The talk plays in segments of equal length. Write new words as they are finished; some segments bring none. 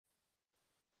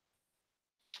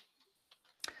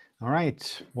All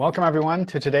right, welcome everyone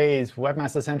to today's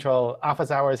Webmaster Central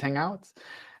Office Hours Hangouts.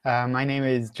 My name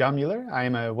is John Mueller. I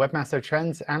am a Webmaster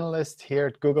Trends Analyst here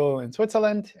at Google in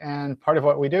Switzerland. And part of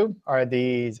what we do are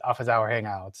these Office Hour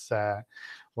Hangouts,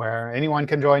 where anyone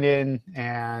can join in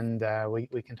and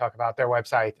we can talk about their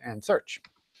website and search.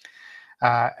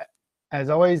 As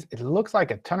always, it looks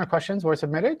like a ton of questions were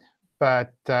submitted.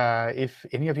 But if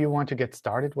any of you want to get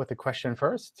started with a question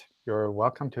first, you're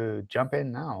welcome to jump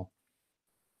in now.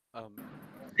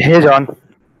 Hey, John.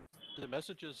 The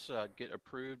messages get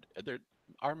approved.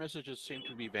 Our messages seem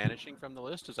to be vanishing from the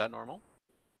list. Is that normal?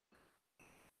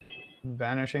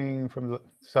 Vanishing from the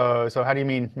so how do you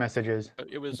mean messages?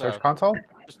 It was Search Console?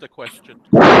 just a question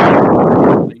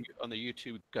on the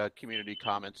YouTube community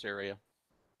comments area.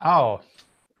 Oh,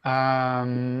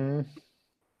 I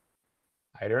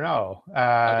don't know.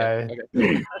 Okay.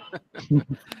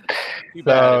 Too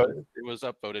bad. It was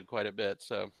upvoted quite a bit.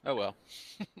 So oh well.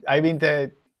 I mean I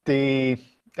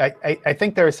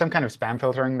think there is some kind of spam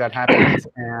filtering that happens,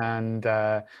 and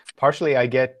partially I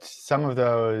get some of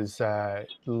those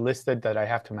listed that I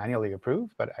have to manually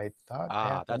approve, but I thought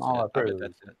I had them all approved. I bet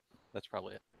that's it. That's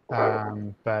probably it.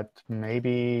 But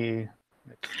maybe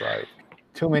it's like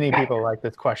too many people like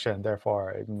this question,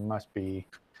 therefore it must be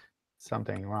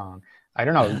something wrong. I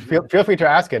don't know. Feel free to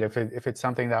ask it if it's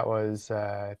something that was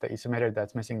that you submitted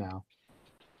that's missing now.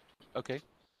 OK.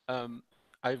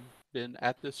 I've been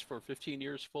at this for 15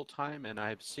 years full time, and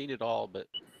I've seen it all. But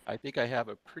I think I have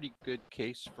a pretty good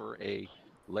case for a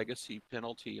legacy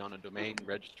penalty on a domain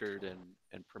registered and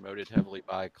promoted heavily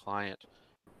by a client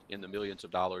in the millions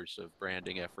of dollars of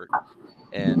branding effort.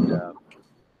 And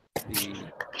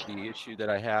the issue that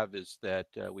I have is that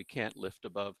we can't lift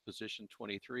above position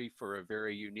 23 for a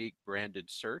very unique branded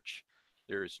search.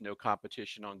 There's no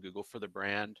competition on Google for the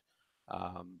brand.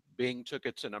 Bing took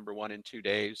it to #1 in 2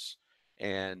 days.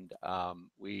 And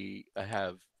we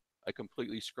have a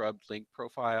completely scrubbed link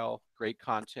profile, great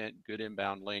content, good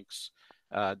inbound links.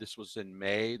 This was in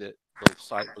May that the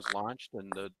site was launched,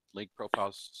 and the link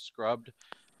profile scrubbed.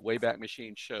 Wayback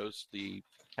Machine shows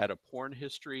had a porn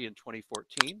history in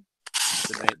 2014.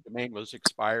 The domain was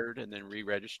expired and then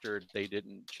re-registered. They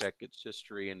didn't check its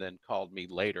history and then called me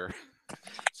later.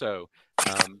 So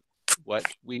what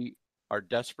we are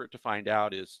desperate to find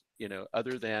out is,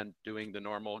 other than doing the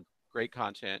normal great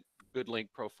content, good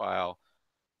link profile,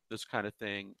 this kind of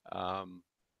thing,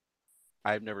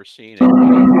 I've never seen it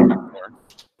before.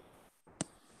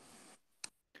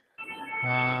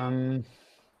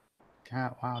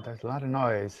 Wow, there's a lot of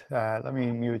noise. Let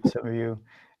me mute some of you.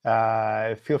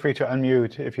 Feel free to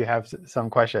unmute if you have some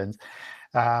questions.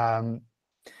 Yeah,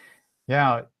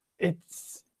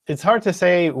 it's hard to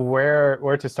say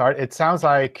where to start. It sounds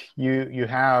like you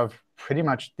have pretty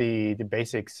much the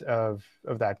basics of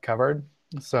that covered.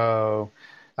 So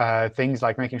things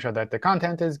like making sure that the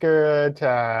content is good,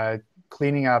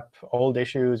 cleaning up old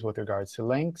issues with regards to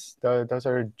links. Those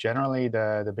are generally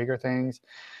the bigger things.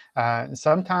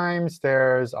 Sometimes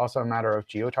there's also a matter of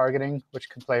geo-targeting, which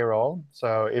can play a role.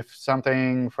 So if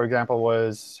something, for example,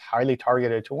 was highly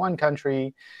targeted to one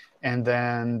country, and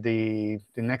then the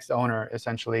next owner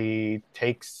essentially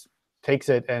takes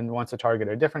it and wants to target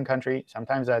a different country,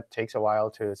 sometimes that takes a while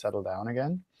to settle down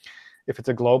again. If it's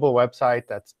a global website,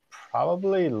 that's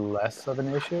probably less of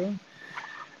an issue.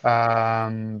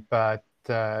 But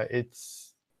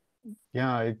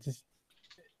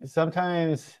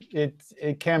sometimes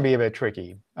it can be a bit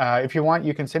tricky. If you want,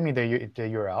 you can send me the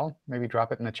URL. Maybe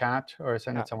drop it in the chat or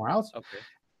send it somewhere else. OK.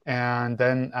 And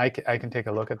then I can take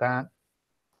a look at that.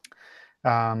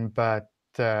 But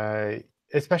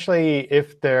especially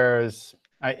if there's,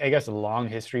 I guess, a long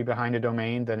history behind a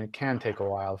domain, then it can take a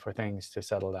while for things to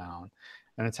settle down.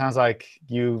 And it sounds like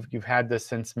you've had this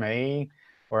since May,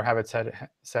 or have it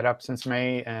set up since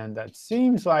May. And that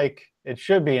seems like it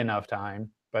should be enough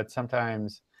time. But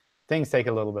sometimes things take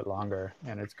a little bit longer,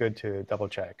 and it's good to double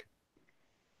check.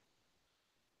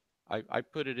 I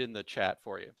put it in the chat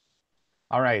for you.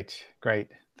 All right,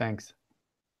 great. Thanks.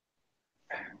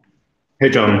 Hey,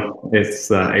 John.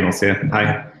 It's Amos here.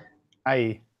 Hi.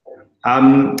 Hi.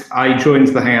 I joined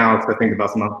the Hangout, I think,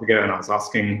 about a month ago, and I was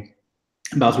asking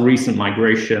about a recent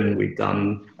migration we've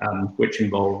done, which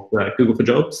involved Google for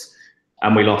Jobs,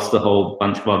 and we lost a whole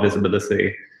bunch of our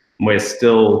visibility. And we're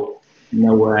still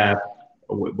nowhere.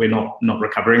 We're not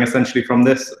recovering essentially from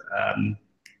this. And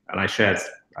I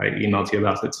emailed you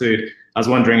about it too. I was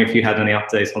wondering if you had any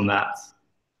updates on that.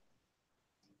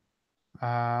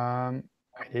 I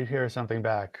did hear something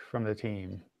back from the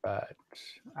team, but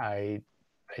I'd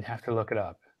have to look it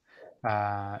up.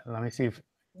 Let me see if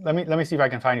I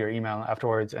can find your email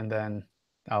afterwards, and then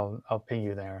I'll ping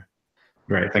you there.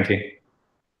 Great, thank you.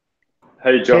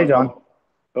 Hey, John. Hey, John.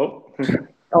 Oh.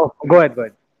 Oh, go ahead, go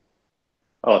ahead.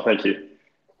 Oh, thank you.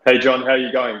 Hey, John, how are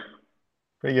you going?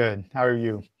 Pretty good. How are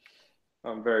you?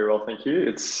 I'm very well, thank you.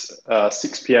 It's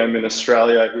 6 p.m. in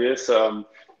Australia here, so I'm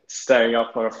staying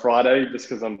up on a Friday just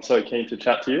because I'm so keen to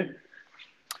chat to you.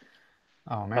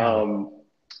 Oh, man.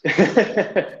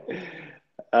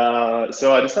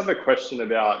 So I just have a question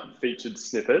about featured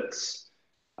snippets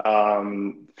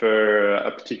for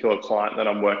a particular client that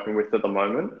I'm working with at the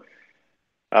moment.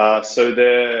 So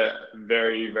they're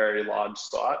very, very large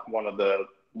site, one of the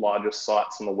largest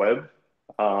sites on the web.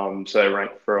 So they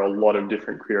rank for a lot of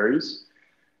different queries,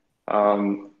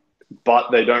 but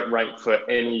they don't rank for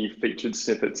any featured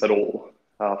snippets at all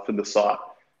for the site.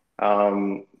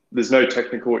 There's no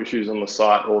technical issues on the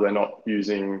site, or they're not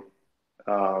using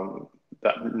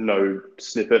that no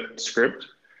snippet script.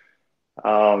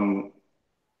 And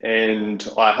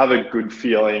I have a good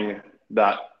feeling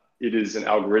that it is an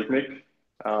algorithmic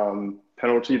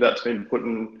penalty that's been put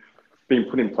in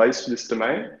place for this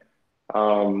domain.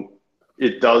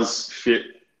 It does fit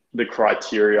the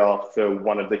criteria for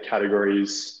one of the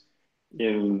categories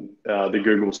in the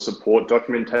Google support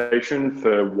documentation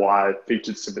for why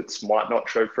featured snippets might not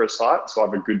show for a site. So I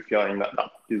have a good feeling that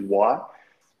that is why.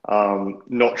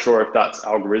 Not sure if that's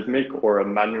algorithmic or a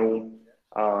manual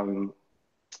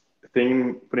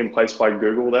thing put in place by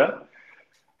Google there.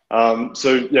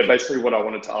 So yeah, basically what I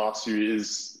wanted to ask you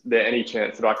is there any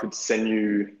chance that I could send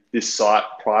you this site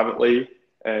privately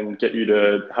and get you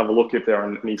to have a look if they're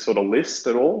on any sort of list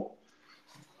at all?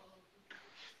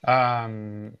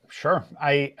 Sure.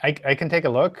 I can take a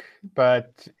look,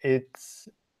 but it's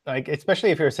like, especially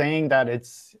if you're saying that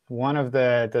it's one of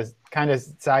the kind of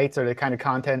sites or the kind of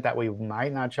content that we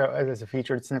might not show as a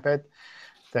featured snippet,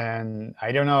 then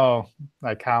I don't know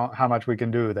like how much we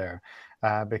can do there.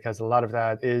 Because a lot of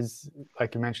that is,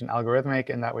 like you mentioned,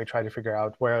 algorithmic, in that we try to figure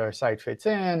out where our site fits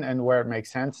in and where it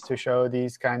makes sense to show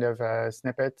these kind of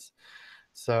snippets.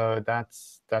 So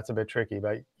that's a bit tricky.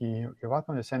 But you're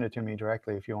welcome to send it to me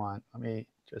directly if you want. Let me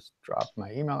just drop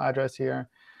my email address here.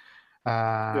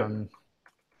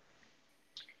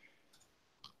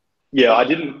 Yeah,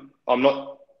 I'm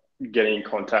not getting in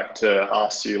contact to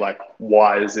ask you, like,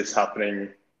 why is this happening?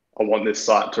 I want this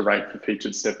site to rank for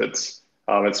featured snippets.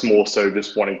 It's more so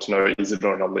just wanting to know, is it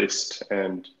on a list?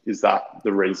 And is that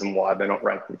the reason why they're not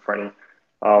ranking for any?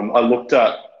 I looked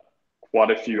at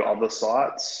quite a few other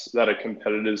sites that are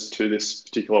competitors to this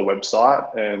particular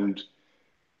website, and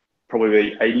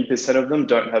probably 80% of them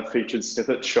don't have featured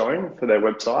snippets showing for their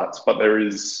websites, but there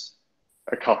is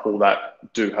a couple that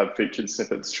do have featured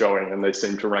snippets showing, and they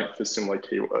seem to rank for similar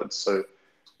keywords. So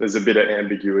there's a bit of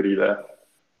ambiguity there.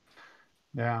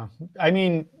 Yeah, I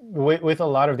mean, with a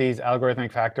lot of these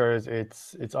algorithmic factors,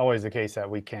 it's always the case that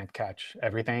we can't catch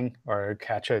everything or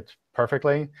catch it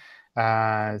perfectly.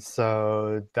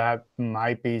 So that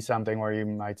might be something where you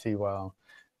might see, well,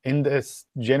 in this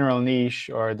general niche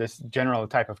or this general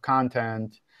type of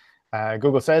content,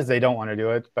 Google says they don't want to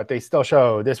do it, but they still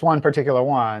show this one particular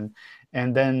one.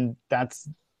 And then that's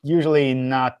usually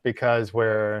not because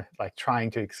we're like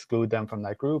trying to exclude them from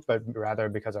that group, but rather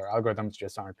because our algorithms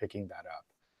just aren't picking that up.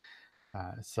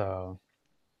 So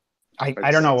I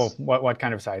don't know what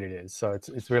kind of site it is, so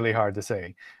it's really hard to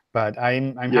say. But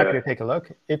I'm happy to take a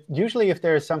look. Usually if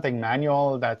there's something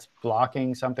manual that's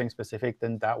blocking something specific,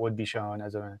 then that would be shown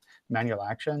as a manual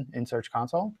action in Search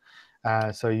Console.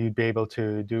 So you'd be able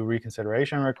to do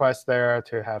reconsideration requests there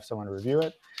to have someone review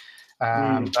it.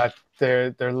 But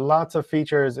there are lots of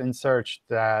features in search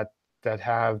that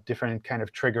have different kind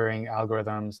of triggering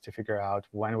algorithms to figure out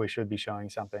when we should be showing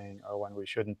something or when we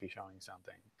shouldn't be showing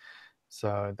something.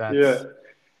 So that's,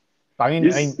 I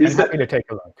mean, I'm happy to take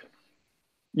a look.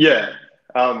 Yeah.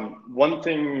 One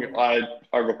thing I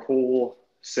recall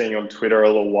seeing on Twitter a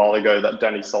little while ago that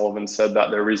Danny Sullivan said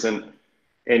that there isn't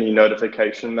any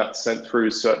notification that's sent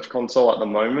through Search Console at the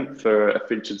moment for a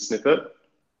featured snippet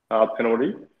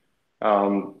penalty.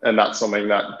 And that's something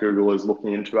that Google is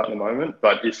looking into at the moment.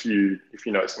 But if you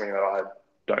know something that I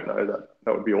don't know,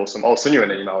 that would be awesome. I'll send you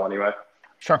an email anyway.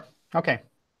 Sure. OK.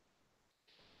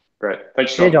 Great.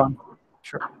 Thanks, John. Hey, John.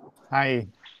 Sure. Hi.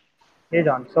 Hey,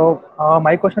 John. So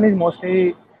my question is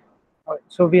mostly,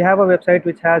 so we have a website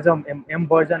which has a M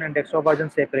version and desktop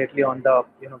version separately on the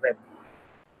web.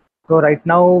 So right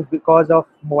now, because of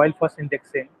mobile first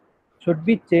indexing, should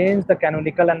we change the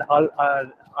canonical and rel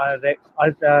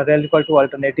equal to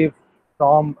alternative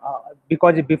from,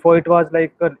 because before it was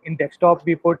like in desktop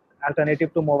we put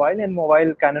alternative to mobile and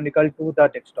mobile canonical to the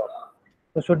desktop.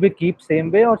 So should we keep same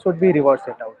way or should we reverse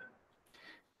it out?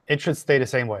 It should stay the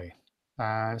same way.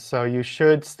 So you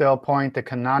should still point the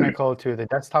canonical to the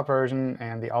desktop version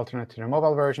and the alternate to the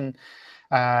mobile version.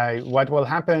 What will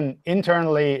happen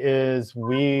internally is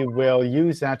we will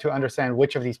use that to understand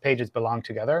which of these pages belong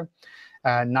together,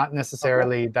 not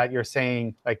necessarily that you're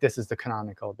saying, like, this is the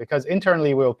canonical. Because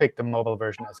internally, we'll pick the mobile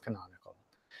version as canonical.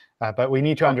 But we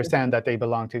need to understand that they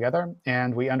belong together.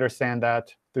 And we understand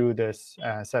that through this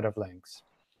set of links.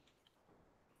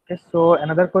 Okay, so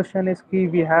another question is key.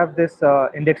 We have this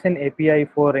indexing API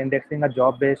for indexing a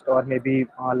job-based or maybe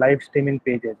live streaming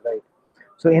pages, right?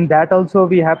 So in that also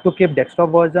we have to keep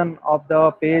desktop version of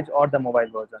the page or the mobile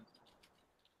version.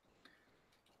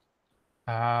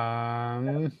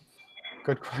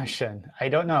 Good question. I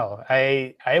don't know.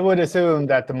 I would assume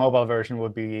that the mobile version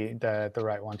would be the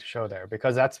right one to show there,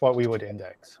 because that's what we would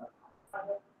index.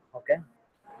 Okay.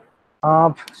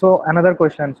 So another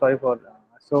question. Sorry for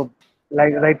so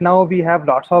like right now we have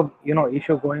lots of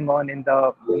issue going on in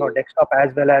the desktop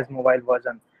as well as mobile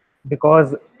version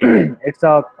because it's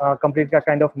a complete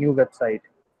kind of new website.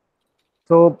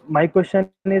 So my question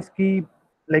is key,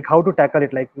 like how to tackle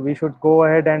it. Like we should go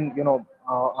ahead and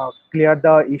clear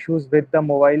the issues with the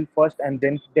mobile first and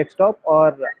then desktop,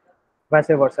 or vice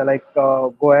versa. Like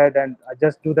go ahead and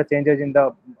just do the changes in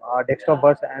the desktop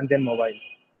first and then mobile.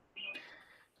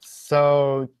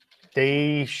 So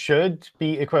they should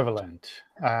be equivalent.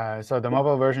 So the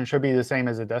mobile version should be the same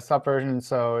as the desktop version.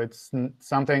 So it's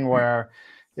something where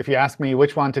if you ask me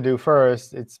which one to do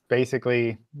first, it's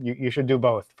basically you should do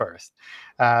both first.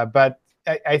 But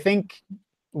I think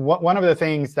one of the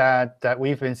things that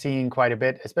we've been seeing quite a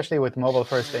bit, especially with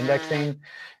mobile-first indexing,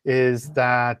 is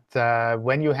that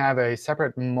when you have a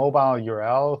separate mobile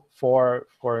URL for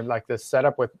like the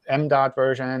setup with m-dot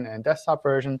version and desktop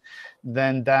version,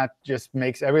 then that just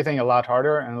makes everything a lot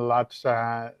harder and a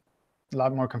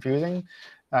lot more confusing.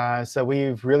 So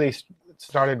we've really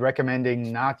started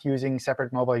recommending not using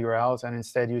separate mobile URLs and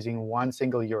instead using one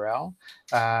single URL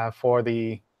for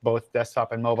the both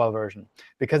desktop and mobile version,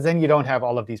 because then you don't have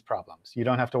all of these problems. You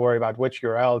don't have to worry about which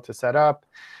URL to set up,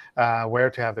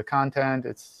 where to have the content.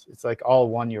 It's like all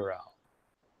one URL.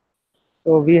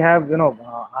 So we have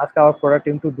asked our product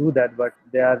team to do that, but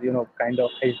they are kind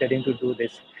of hesitating to do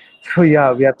this. So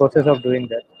yeah, we are process of doing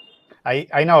that.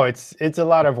 I know it's a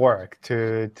lot of work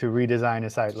to redesign a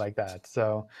site like that.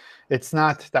 So it's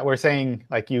not that we're saying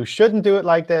like you shouldn't do it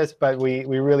like this, but we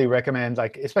really recommend,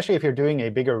 like, especially if you're doing a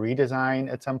bigger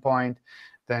redesign at some point,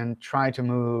 then try to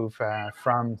move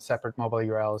from separate mobile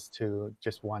URLs to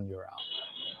just one URL.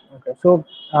 Okay. So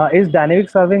is dynamic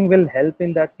serving will help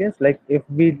in that case? Like if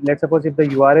we, let's suppose if the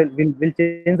URL will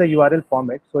change the URL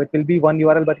format, so it will be one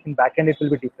URL, but in backend it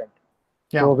will be different.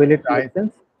 Yeah, so will it make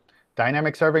sense?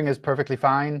 Dynamic serving is perfectly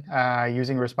fine.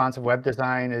 Using responsive web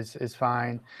design is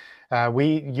fine.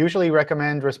 We usually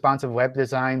recommend responsive web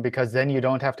design because then you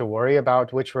don't have to worry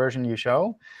about which version you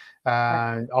show.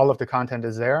 All of the content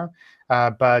is there.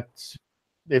 But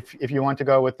if you want to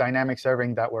go with dynamic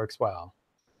serving, that works well.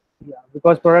 Yeah,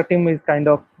 because product team is kind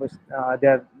of they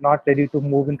are not ready to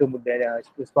move into the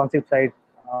responsive side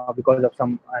because of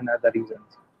some other reasons.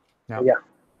 Yeah. So, yeah.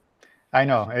 I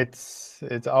know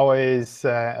it's always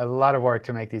a lot of work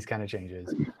to make these kind of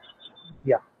changes.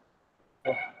 Yeah.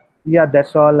 Yeah,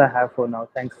 that's all I have for now.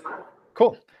 Thanks.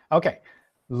 Cool. OK.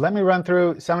 Let me run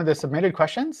through some of the submitted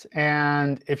questions.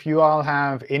 And if you all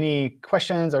have any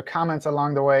questions or comments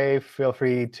along the way, feel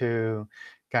free to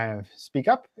kind of speak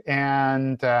up.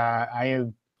 And I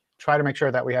try to make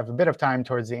sure that we have a bit of time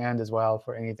towards the end as well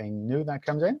for anything new that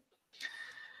comes in.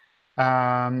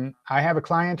 I have a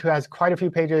client who has quite a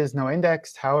few pages no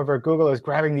indexed. However, Google is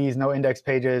grabbing these no indexed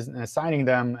pages and assigning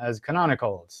them as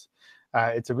canonicals.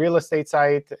 It's a real estate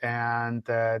site, and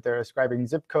they're ascribing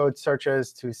zip code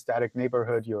searches to static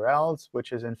neighborhood URLs,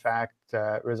 which is in fact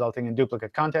resulting in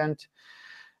duplicate content.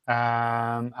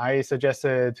 I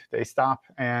suggested they stop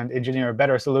and engineer a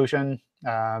better solution,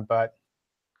 but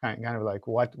kind of like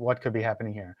what could be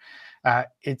happening here?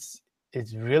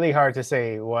 It's really hard to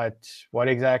say what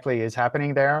exactly is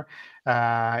happening there.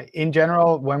 In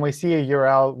general, when we see a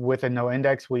URL with a no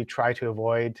index, we try to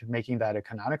avoid making that a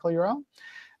canonical URL.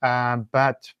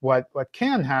 But what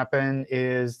can happen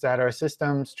is that our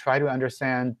systems try to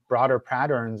understand broader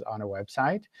patterns on a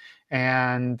website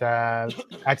and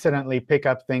accidentally pick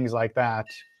up things like that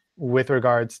with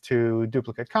regards to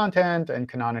duplicate content and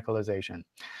canonicalization.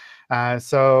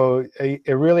 So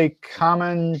a really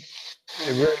common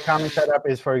setup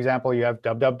is, for example, you have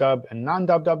dub and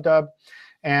non-dub.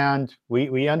 And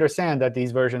we understand that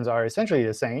these versions are essentially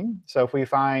the same. So if we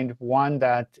find one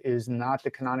that is not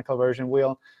the canonical version,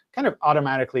 we'll kind of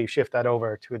automatically shift that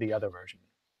over to the other version.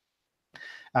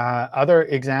 Other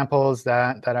examples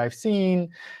that I've seen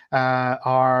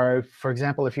are, for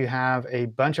example, if you have a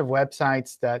bunch of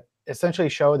websites that essentially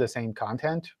show the same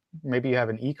content. Maybe you have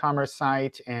an e-commerce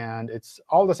site, and it's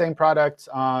all the same products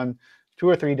on 2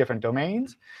 or 3 different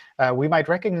domains. We might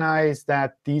recognize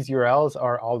that these URLs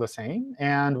are all the same.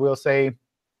 And we'll say,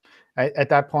 at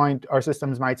that point, our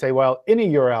systems might say, well, any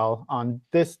URL on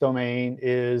this domain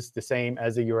is the same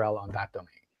as a URL on that domain.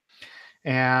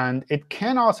 And it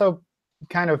can also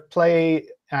kind of play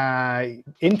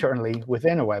internally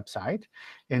within a website,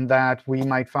 in that we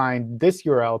might find this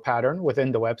URL pattern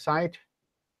within the website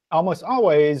almost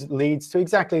always leads to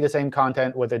exactly the same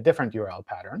content with a different URL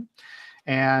pattern.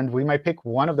 And we might pick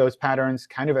one of those patterns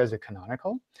kind of as a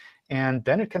canonical. And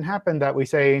then it can happen that we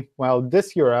say, well,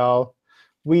 this URL,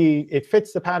 it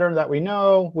fits the pattern that we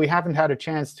know. We haven't had a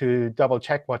chance to double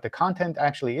check what the content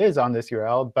actually is on this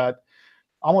URL. But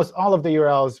almost all of the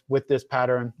URLs with this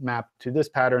pattern map to this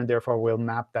pattern. Therefore, we'll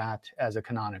map that as a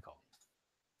canonical.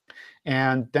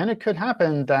 And then it could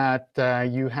happen that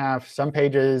you have some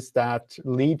pages that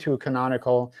lead to a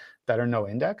canonical that are no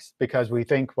indexed, because we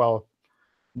think, well,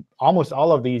 almost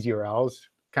all of these URLs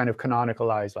kind of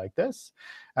canonicalize like this.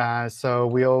 So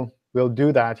we'll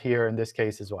do that here in this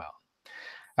case as well.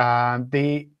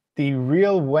 The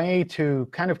real way to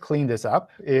kind of clean this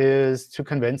up is to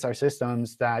convince our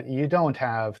systems that you don't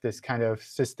have this kind of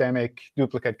systemic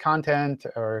duplicate content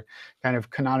or kind of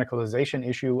canonicalization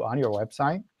issue on your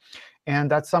website. And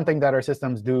that's something that our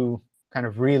systems do kind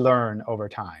of relearn over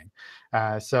time.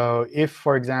 So if,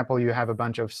 for example, you have a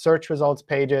bunch of search results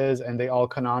pages and they all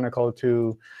canonical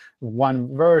to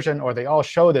one version, or they all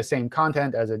show the same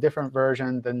content as a different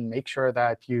version, then make sure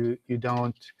that you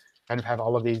don't kind of have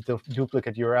all of these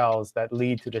duplicate URLs that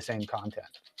lead to the same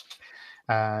content.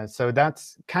 So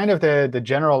that's kind of the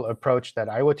general approach that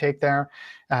I would take there.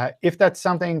 If that's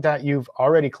something that you've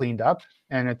already cleaned up,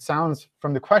 and it sounds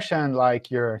from the question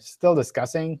like you're still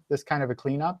discussing this kind of a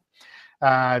cleanup,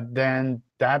 then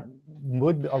that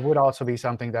would also be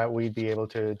something that we'd be able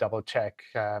to double check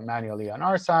manually on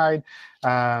our side.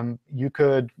 You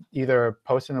could either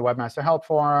post in the Webmaster Help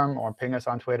Forum or ping us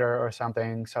on Twitter or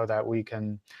something, so that we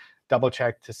can double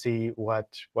check to see what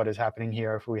is happening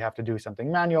here, if we have to do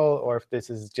something manual, or if this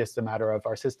is just a matter of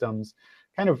our systems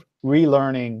kind of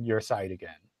relearning your site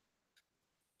again.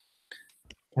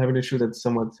 I have an issue that's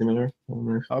somewhat similar.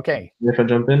 OK. If I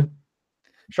jump in?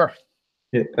 Sure.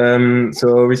 Yeah.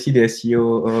 So we see the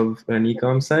SEO of an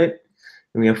e-com site.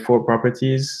 And we have 4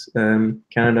 properties: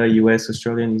 Canada, US,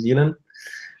 Australia, New Zealand.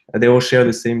 They all share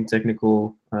the same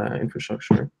technical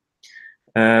infrastructure.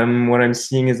 What I'm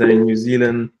seeing is that in New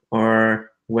Zealand,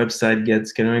 our website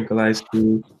gets canonicalized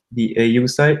to the AU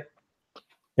site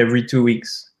every 2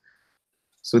 weeks.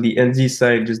 So the NZ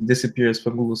site just disappears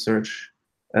from Google search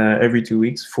every 2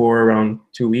 weeks for around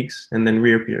 2 weeks, and then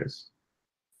reappears.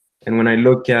 And when I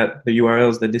look at the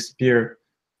URLs that disappear,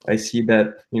 I see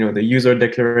that the user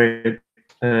the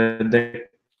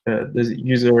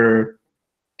user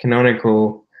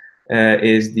canonical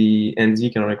is the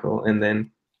NZ canonical, and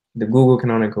then the Google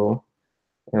canonical,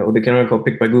 or the canonical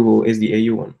picked by Google, is the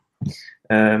AU one.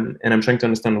 And I'm trying to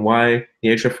understand why the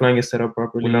hreflang is set up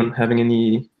properly, not having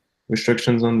any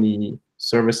restrictions on the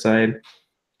server side.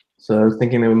 So I was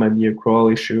thinking there might be a crawl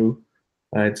issue.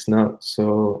 It's not.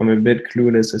 So I'm a bit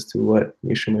clueless as to what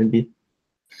the issue might be.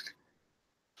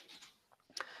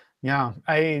 Yeah,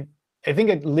 I think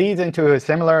it leads into a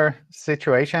similar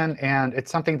situation. And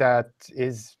it's something that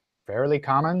is fairly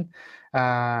common,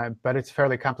 but it's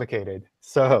fairly complicated.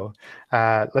 So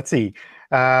let's see.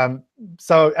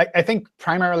 So I think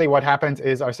primarily what happens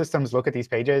is our systems look at these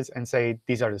pages and say,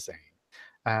 these are the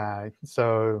same.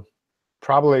 So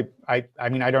probably, I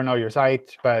mean, I don't know your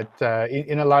site, but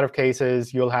in a lot of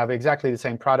cases, you'll have exactly the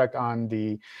same product on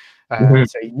the,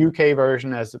 say, UK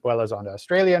version as well as on the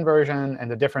Australian version. And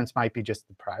the difference might be just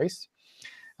the price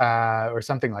or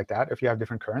something like that if you have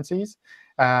different currencies.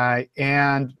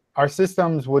 And our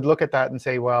systems would look at that and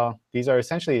say, well, these are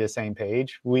essentially the same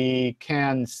page. We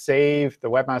can save the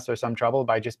webmaster some trouble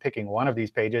by just picking one of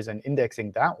these pages and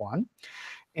indexing that one.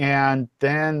 And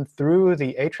then through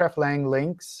the hreflang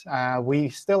links, we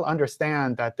still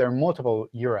understand that there are multiple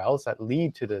URLs that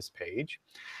lead to this page.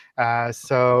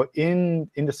 So in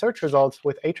the search results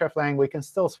with hreflang, we can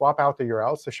still swap out the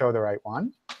URLs to show the right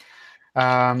one.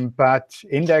 But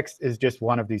indexed is just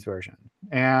one of these versions.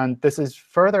 And this is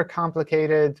further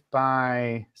complicated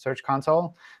by Search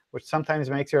Console, which sometimes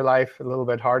makes your life a little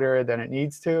bit harder than it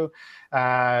needs to.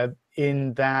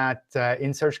 In that,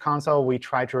 in Search Console, we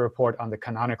try to report on the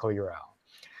canonical URL.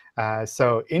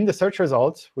 So in the search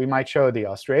results, we might show the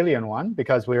Australian one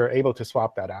because we were able to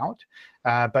swap that out.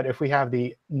 But if we have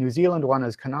the New Zealand one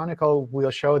as canonical,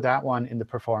 we'll show that one in the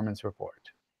performance report.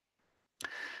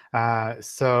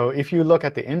 So if you look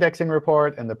at the indexing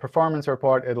report and the performance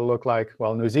report, it'll look like,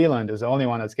 well, New Zealand is the only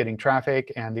one that's getting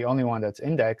traffic and the only one that's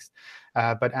indexed.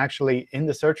 But actually, in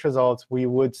the search results, we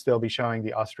would still be showing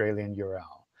the Australian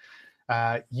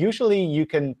URL. Usually, you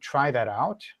can try that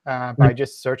out by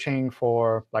just searching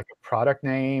for like a product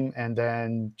name and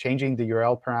then changing the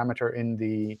URL parameter in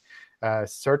the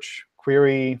search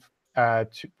query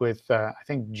with, I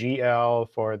think, GL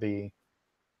for the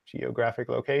geographic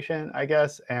location, I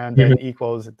guess, and then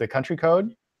equals the country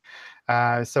code.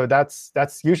 So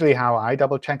that's usually how I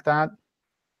double check that.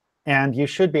 And you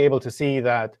should be able to see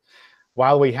that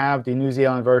while we have the New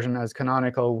Zealand version as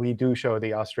canonical, we do show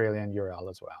the Australian URL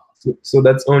as well. So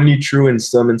that's only true in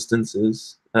some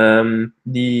instances.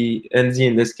 The NZ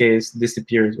in this case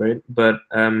disappears, right? But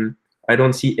I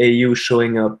don't see AU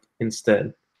showing up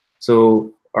instead.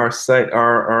 So our site,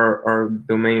 our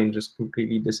domain just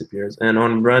completely disappears. And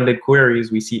on branded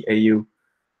queries, we see AU,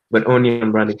 but only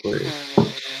on branded queries.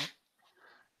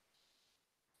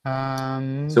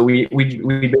 So we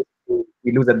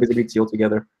lose that visibility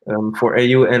altogether for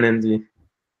AU and NZ.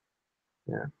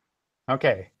 Yeah.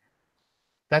 OK.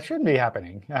 That shouldn't be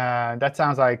happening. That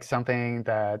sounds like something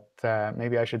that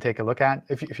maybe I should take a look at.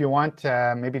 If you want,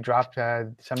 maybe drop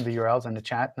some of the URLs in the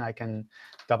chat, and I can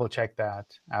double check that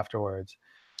afterwards.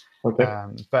 OK.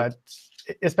 But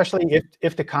especially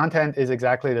if the content is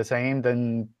exactly the same,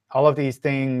 then all of these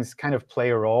things kind of play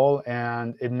a role,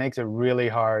 and it makes it really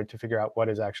hard to figure out what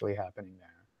is actually happening there.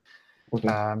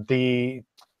 OK.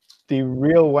 The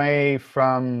real way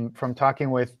from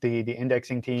talking with the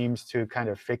indexing teams to kind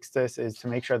of fix this is to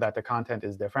make sure that the content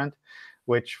is different,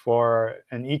 which for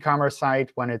an e-commerce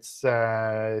site, when it's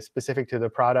specific to the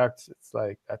product, it's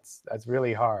like that's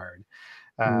really hard.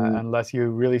 Unless you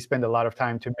really spend a lot of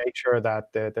time to make sure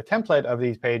that the template of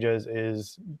these pages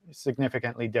is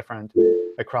significantly different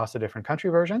across the different country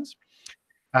versions.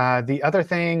 The other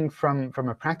thing from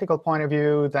a practical point of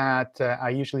view that I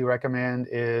usually recommend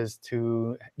is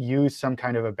to use some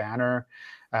kind of a banner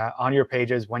on your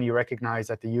pages when you recognize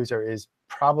that the user is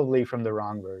probably from the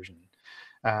wrong version.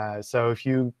 So if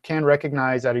you can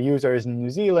recognize that a user is in New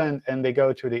Zealand and they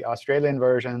go to the Australian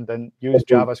version, then use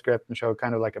JavaScript and show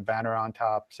kind of like a banner on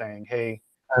top saying, hey,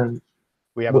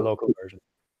 we have a local version.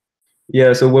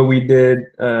 Yeah, so what we did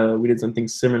something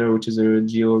similar, which is a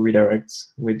geo redirect,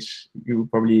 which you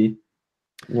probably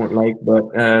won't like.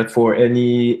 But for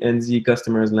any NZ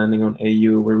customers landing on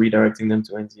AU, we're redirecting them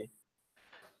to NZ.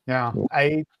 Yeah,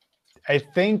 I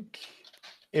think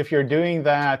if you're doing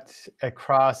that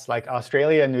across like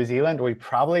Australia and New Zealand, we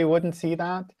probably wouldn't see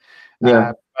that.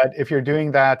 Yeah. But if you're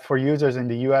doing that for users in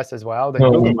the US as well, then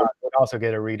Google would also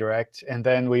get a redirect, and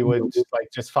then we would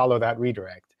just follow that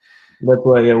redirect. That's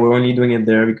why we're only doing it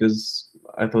there, because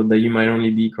I thought that you might only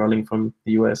be crawling from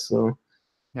the US. So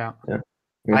yeah.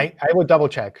 I would double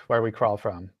check where we crawl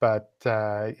from, but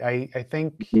I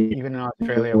think even in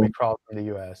Australia we crawl from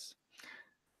the US.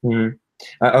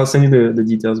 I'll send you the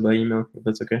details by email if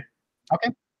that's OK. OK,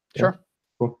 sure.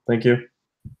 Cool. Thank you.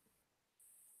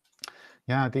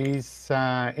 Yeah, these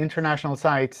international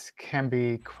sites can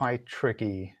be quite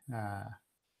tricky.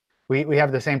 We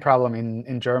have the same problem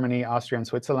in Germany, Austria, and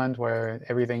Switzerland, where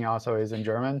everything also is in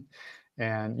German.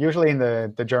 And usually in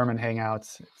the German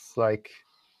Hangouts, it's like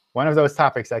one of those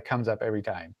topics that comes up every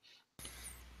time.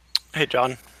 Hey,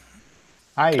 John.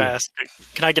 Hi.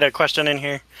 Can I get a question in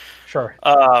here? Sure.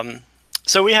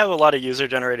 So we have a lot of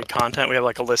user-generated content. We have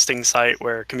like a listing site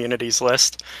where communities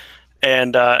list.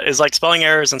 And is like spelling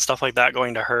errors and stuff like that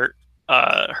going to hurt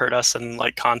us and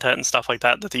like content and stuff like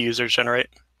that the users generate?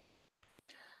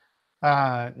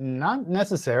 Not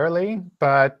necessarily,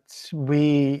 but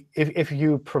if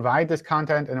you provide this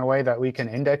content in a way that we can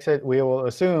index it, we will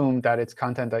assume that it's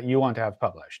content that you want to have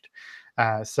published.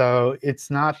 So it's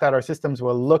not that our systems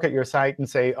will look at your site and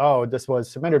say, oh, this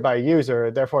was submitted by a user,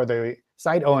 therefore the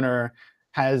site owner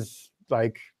has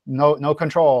like no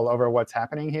control over what's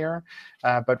happening here.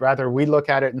 But rather, we look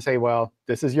at it and say, well,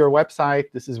 this is your website.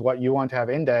 This is what you want to have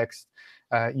indexed.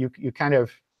 You kind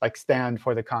of like stand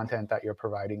for the content that you're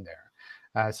providing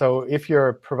there. So if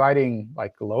you're providing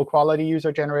like low-quality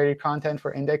user-generated content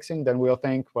for indexing, then we'll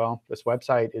think, well, this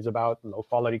website is about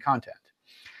low-quality content.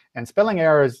 And spelling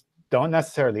errors don't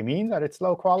necessarily mean that it's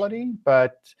low quality,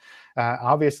 but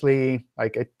obviously,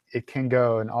 like it can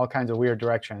go in all kinds of weird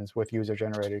directions with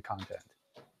user-generated content.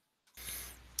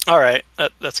 All right,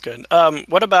 that's good.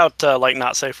 What about like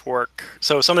not safe for work?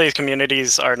 So some of these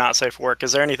communities are not safe for work.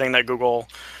 Is there anything that Google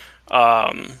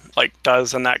like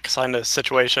does in that kind of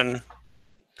situation?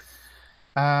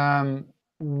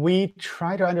 We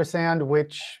try to understand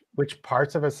which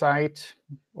parts of a site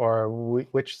or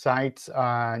which sites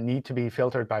need to be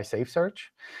filtered by safe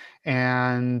search.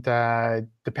 And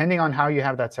depending on how you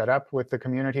have that set up with the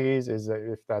communities,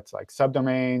 if that's like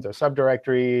subdomains or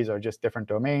subdirectories or just different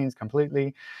domains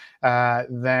completely,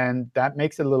 then that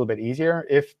makes it a little bit easier.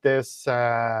 If this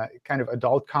kind of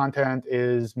adult content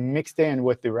is mixed in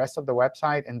with the rest of the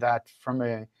website, and that from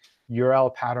a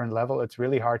URL pattern level, it's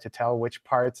really hard to tell which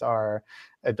parts are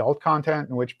adult content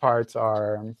and which parts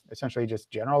are essentially just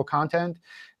general content,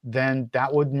 then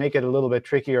that would make it a little bit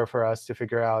trickier for us to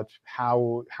figure out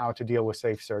how to deal with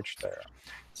safe search there.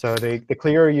 So the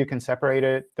clearer you can separate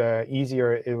it, the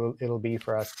easier it'll be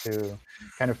for us to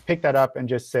kind of pick that up and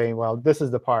just say, well, this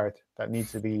is the part that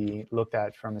needs to be looked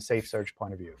at from a safe search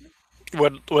point of view.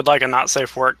 Would like a not safe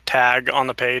for work tag on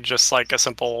the page, just like a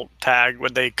simple tag,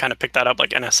 would they kind of pick that up like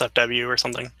NSFW or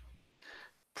something?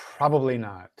 Probably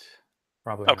not.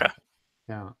 Probably OK. not.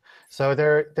 Yeah. So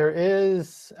there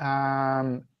is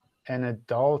an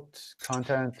adult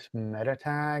content meta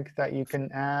tag that you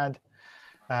can add,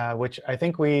 which I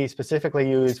think we specifically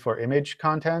use for image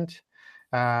content.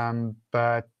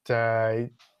 But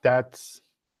that's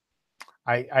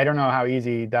I don't know how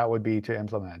easy that would be to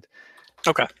implement.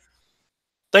 OK.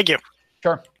 Thank you.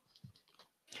 Sure.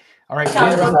 All right, we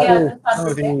run through some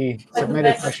of the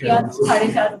submitted questions,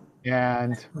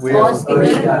 and we'll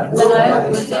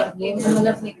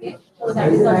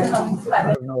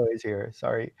noise here.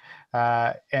 Sorry,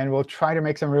 and we'll try to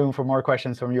make some room for more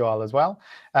questions from you all as well.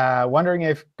 Wondering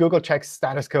if Google checks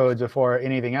status codes before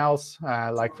anything else,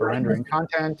 like for rendering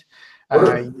content.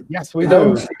 Yes, we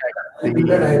do check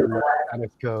the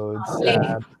status codes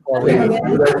before we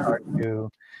start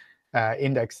to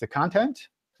index the content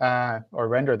or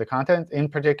render the content. In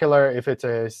particular, if it's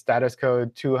a status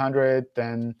code 200,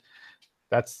 then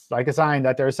that's like a sign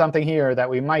that there's something here that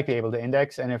we might be able to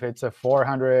index. And if it's a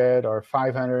 400 or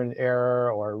 500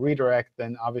 error or redirect,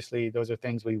 then obviously those are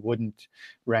things we wouldn't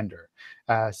render.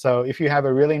 So if you have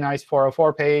a really nice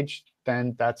 404 page,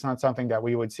 then that's not something that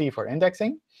we would see for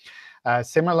indexing.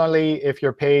 Similarly, if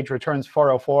your page returns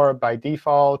 404 by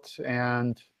default,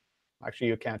 and actually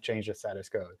you can't change the status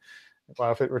code.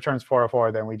 Well, if it returns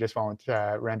 404, then we just won't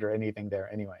render anything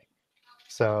there anyway.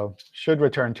 So should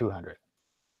return 200.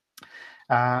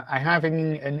 I'm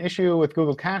having an issue with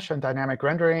Google Cache and dynamic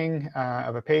rendering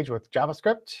of a page with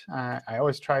JavaScript. I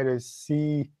always try to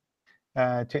see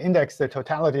to index the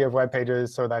totality of web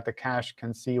pages so that the cache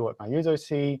can see what my users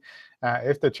see.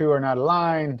 If the two are not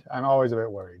aligned, I'm always a bit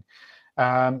worried.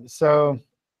 So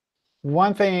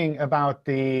one thing about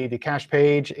the cache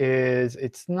page is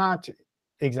it's not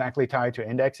exactly tied to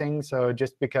indexing. So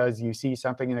just because you see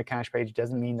something in a cache page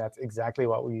doesn't mean that's exactly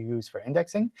what we use for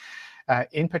indexing.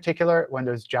 In particular, when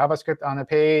there's JavaScript on a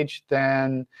page,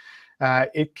 then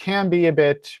it can be a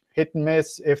bit hit and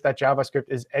miss if that JavaScript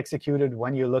is executed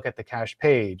when you look at the cache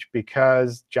page,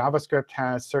 because JavaScript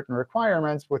has certain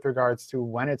requirements with regards to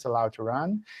when it's allowed to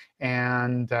run.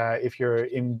 And if you're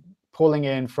pulling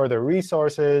in further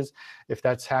resources, if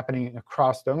that's happening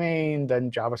across domain,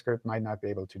 then JavaScript might not be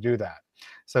able to do that.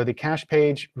 So the cache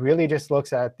page really just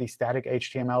looks at the static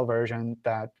HTML version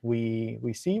that we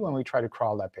see when we try to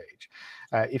crawl that page.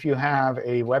 If you have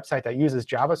a website that uses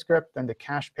JavaScript, then the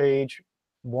cache page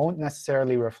won't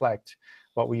necessarily reflect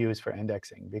what we use for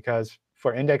indexing, because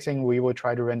for indexing, we would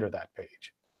try to render that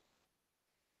page.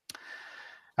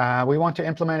 We want to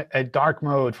implement a dark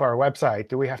mode for our website.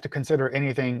 Do we have to consider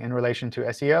anything in relation to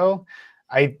SEO?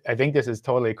 I think this is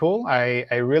totally cool. I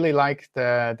really like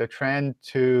the trend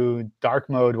to dark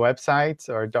mode websites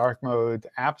or dark mode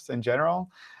apps in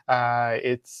general.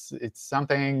 It's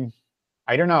something,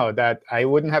 I don't know, that I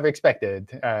wouldn't have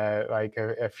expected like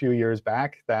a few years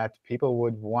back, that people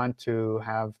would want to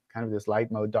have kind of this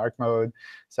light mode, dark mode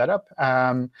setup.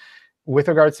 With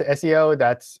regards to SEO,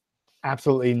 that's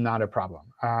absolutely not a problem.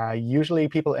 Usually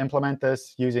people implement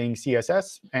this using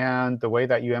CSS, and the way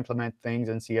that you implement things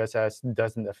in CSS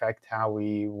doesn't affect how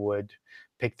we would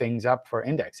pick things up for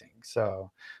indexing. So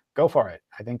go for it.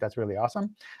 I think that's really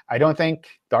awesome. I don't think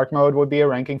dark mode would be a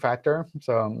ranking factor.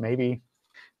 So maybe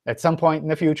at some point in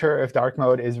the future, if dark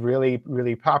mode is really,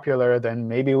 really popular, then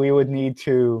maybe we would need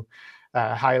to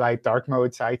highlight dark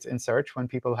mode sites in search when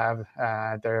people have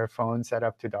their phone set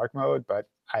up to dark mode. But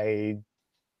I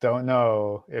don't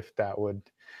know if that would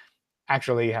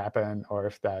actually happen or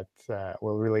if that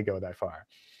will really go that far.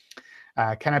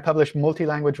 Can I publish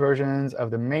multi-language versions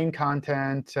of the main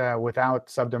content without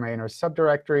subdomain or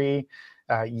subdirectory?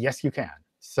 Yes, you can.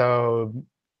 So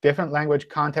different language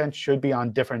content should be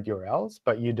on different URLs,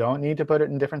 but you don't need to put it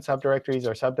in different subdirectories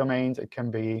or subdomains. It can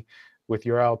be with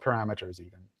URL parameters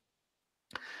even.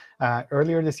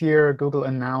 Earlier this year, Google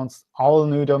announced all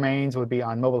new domains would be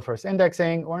on mobile-first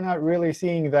indexing. We're not really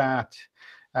seeing that.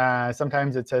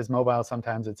 Sometimes it says mobile,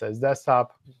 sometimes it says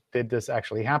desktop. Did this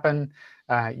actually happen?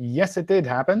 Yes, it did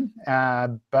happen.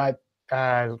 But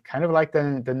kind of like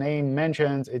the name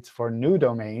mentions, it's for new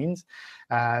domains.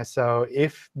 So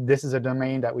if this is a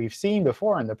domain that we've seen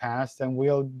before in the past, then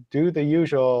we'll do the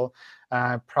usual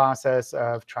process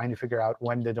of trying to figure out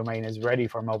when the domain is ready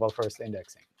for mobile-first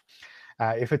indexing.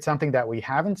 If it's something that we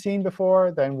haven't seen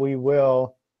before, then we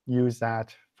will use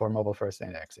that for mobile-first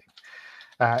indexing.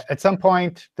 At some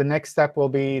point, the next step will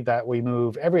be that we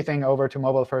move everything over to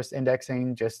mobile-first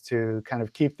indexing just to kind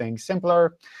of keep things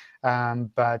simpler.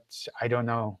 But I don't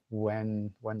know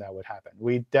when that would happen.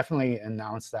 We definitely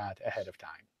announce that ahead of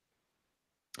time.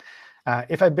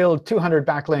 If I build 200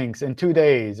 backlinks in 2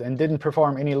 days and didn't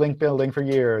perform any link building for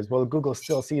years, will Google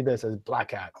still see this as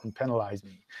black hat and penalize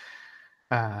me?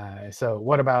 So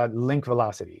what about link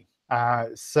velocity?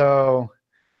 So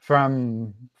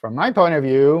from my point of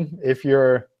view, if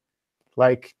you're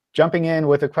like jumping in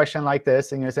with a question like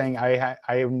this and you're saying, I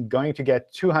am going to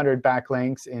get 200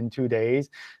 backlinks in 2 days,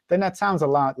 then that sounds a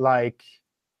lot like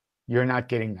you're not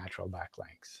getting natural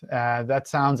backlinks. That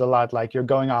sounds a lot like you're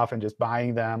going off and just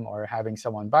buying them or having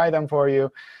someone buy them for you.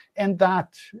 And that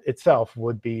itself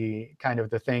would be kind of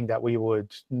the thing that we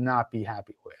would not be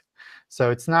happy with. So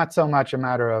it's not so much a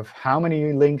matter of how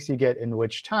many links you get in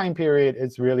which time period.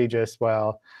 It's really just,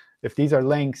 well, if these are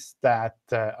links that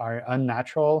are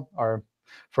unnatural or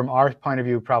from our point of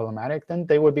view problematic, then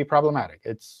they would be problematic.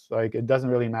 It's like it doesn't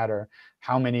really matter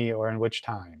how many or in which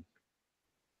time.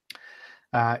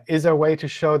 Is there a way to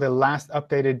show the last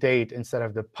updated date instead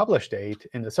of the published date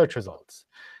in the search results?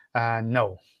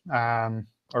 No. Or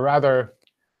rather,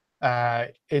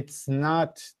 it's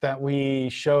not that we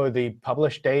show the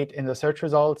published date in the search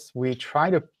results. We try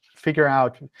to figure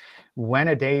out when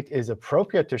a date is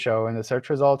appropriate to show in the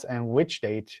search results and which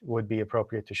date would be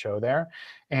appropriate to show there.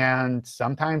 And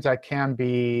sometimes that can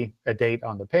be a date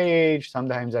on the page.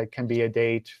 Sometimes that can be a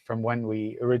date from when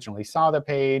we originally saw the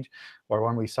page or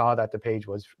when we saw that the page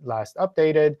was last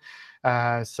updated.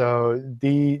 So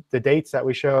the dates that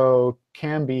we show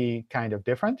can be kind of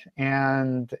different.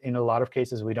 And in a lot of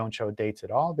cases, we don't show dates at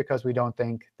all because we don't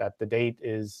think that the date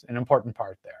is an important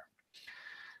part there.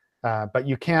 But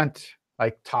you can't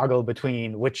like toggle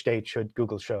between which date should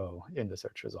Google show in the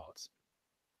search results.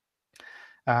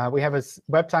 We have a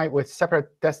website with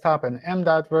separate desktop and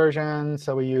MDOT versions.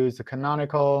 So we use the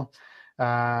canonical.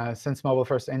 Since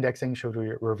mobile-first indexing, should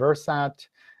we reverse that?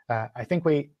 I think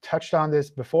we touched on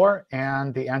this before,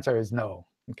 and the answer is no.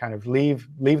 You kind of leave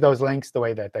those links the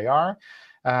way that they are.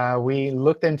 We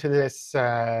looked into this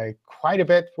quite a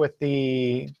bit with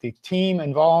the team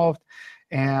involved.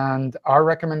 And our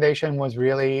recommendation was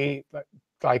really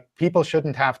like people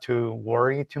shouldn't have to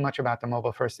worry too much about the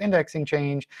mobile-first indexing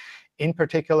change. In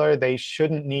particular, they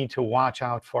shouldn't need to watch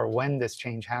out for when this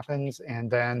change happens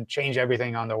and then change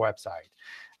everything on their website.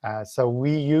 So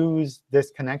we use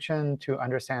this connection to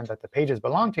understand that the pages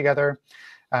belong together,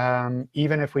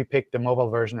 even if we pick the mobile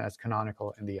version as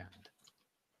canonical in the end.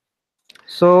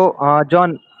 So,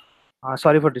 John,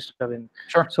 sorry for disturbing.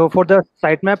 Sure. So for the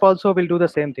sitemap also, we'll do the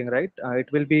same thing, right?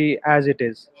 It will be as it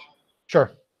is.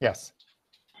 Sure. Yes.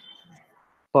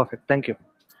 Perfect. Thank you.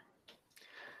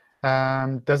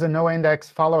 Does a no-index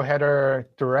follow header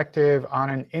directive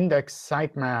on an index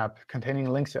sitemap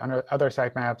containing links to other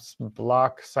sitemaps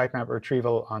block sitemap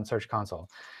retrieval on Search Console?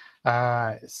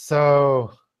 First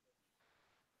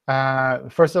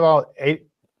of all,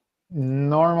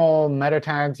 normal meta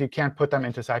tags, you can't put them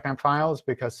into sitemap files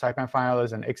because sitemap file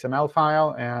is an XML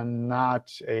file and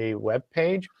not a web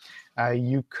page.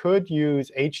 You could use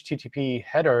HTTP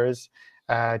headers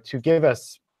to give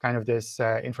us kind of this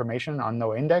information on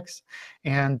no index.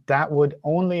 And that would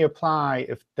only apply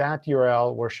if that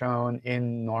URL were shown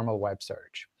in normal web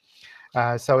search.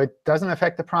 So it doesn't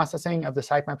affect the processing of the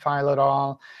sitemap file at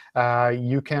all.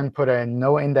 You can put a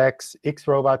no-index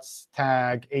xrobots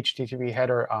tag HTTP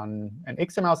header on an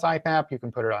XML sitemap. You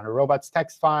can put it on a robots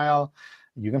text file.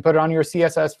 You can put it on your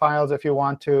CSS files if you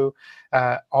want to.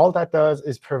 All that does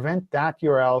is prevent that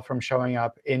URL from showing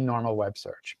up in normal web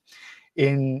search.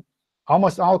 In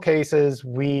almost all cases,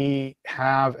 we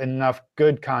have enough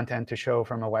good content to show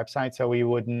from a website, so we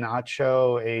would not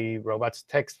show a robots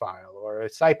text file or a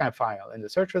sitemap file in the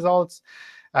search results.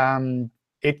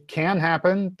 It can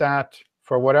happen that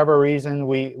for whatever reason,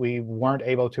 we weren't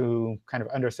able to kind of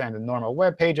understand the normal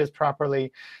web pages properly,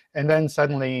 and then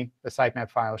suddenly the sitemap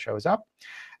file shows up.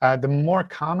 The more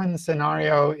common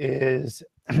scenario is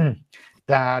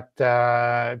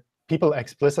that people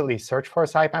explicitly search for a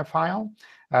sitemap file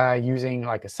using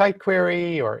like a site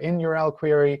query or in-URL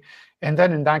query. And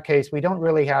then in that case, we don't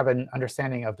really have an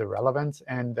understanding of the relevance,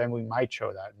 and then we might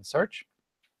show that in search.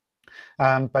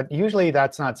 But usually,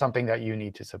 that's not something that you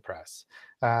need to suppress.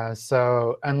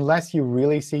 So unless you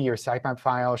really see your sitemap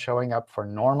file showing up for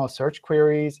normal search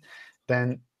queries,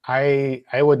 then I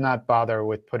would not bother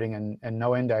with putting a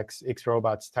noindex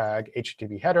xrobots tag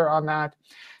HTTP header on that.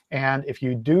 And if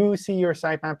you do see your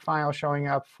sitemap file showing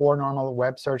up for normal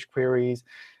web search queries,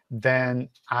 then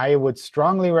I would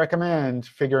strongly recommend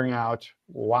figuring out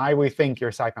why we think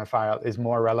your sitemap file is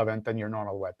more relevant than your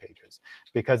normal web pages,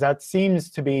 because that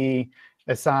seems to be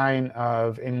a sign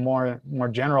of a more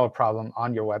general problem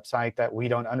on your website, that we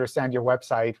don't understand your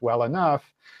website well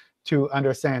enough to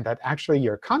understand that actually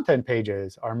your content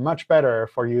pages are much better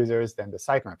for users than the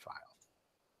sitemap file.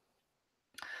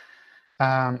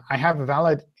 I have a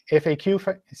valid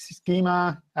FAQ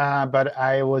schema, but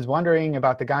I was wondering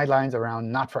about the guidelines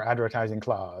around not for advertising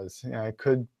clause.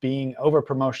 Could being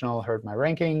over-promotional hurt my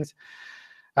rankings?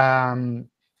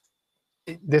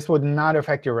 This would not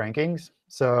affect your rankings.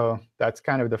 So that's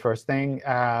kind of the first thing.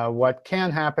 What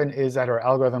can happen is that our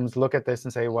algorithms look at this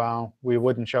and say, well, we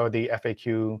wouldn't show the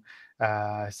FAQ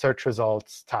search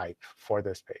results type for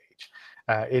this page.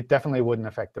 It definitely wouldn't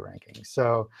affect the rankings.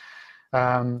 So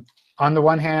on the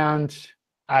one hand,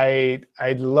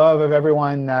 I'd love if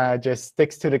everyone just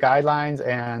sticks to the guidelines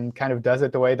and kind of does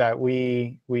it the way that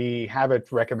we have it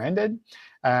recommended.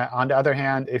 On the other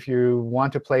hand, if you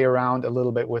want to play around a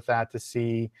little bit with that to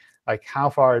see like how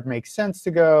far it makes sense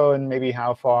to go and maybe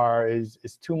how far is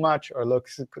too much or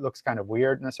looks kind of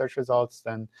weird in the search results,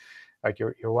 then like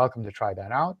you're welcome to try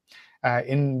that out.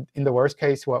 In the worst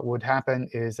case, what would happen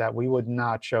is that we would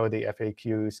not show the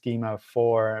FAQ schema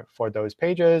for those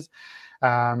pages.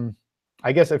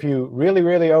 I guess if you really,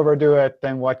 really overdo it,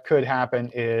 then what could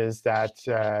happen is that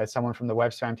someone from the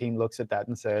web spam team looks at that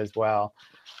and says, well,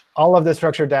 all of the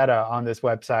structured data on this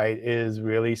website is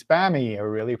really spammy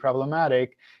or really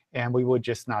problematic, and we would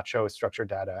just not show structured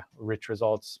data rich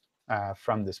results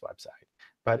from this website.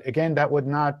 But again, that would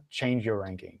not change your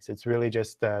rankings. It's really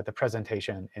just the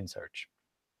presentation in search.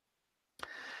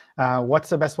 What's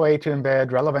the best way to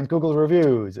embed relevant Google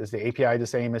reviews? Is the API the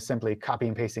same as simply copy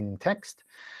and pasting text?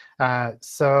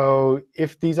 So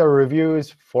if these are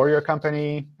reviews for your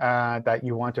company that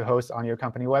you want to host on your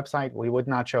company website, we would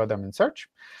not show them in search.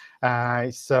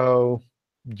 So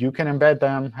you can embed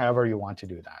them however you want to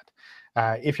do that.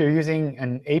 If you're using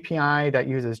an API that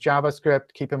uses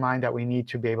JavaScript, keep in mind that we need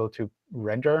to be able to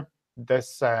render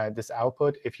this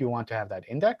output if you want to have that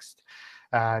indexed.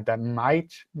 That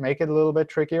might make it a little bit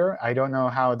trickier. I don't know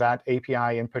how that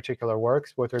API in particular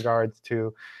works with regards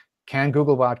to can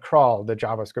Googlebot crawl the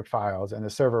JavaScript files and the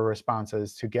server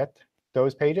responses to get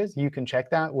those pages. You can check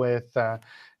that with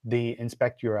the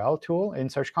inspect URL tool in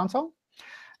Search Console.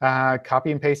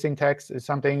 Copy and pasting text is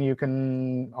something you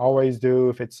can always do.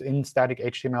 If it's in static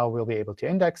HTML, we'll be able to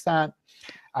index that.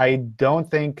 I don't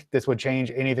think this would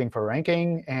change anything for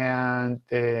ranking. And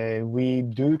we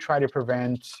do try to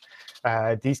prevent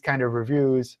these kind of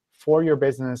reviews for your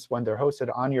business when they're hosted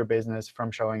on your business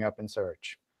from showing up in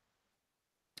search.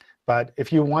 But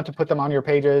if you want to put them on your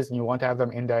pages and you want to have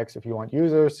them indexed, if you want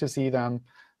users to see them,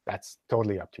 that's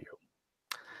totally up to you.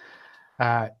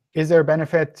 Is there a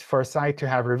benefit for a site to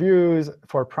have reviews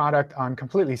for product on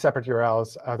completely separate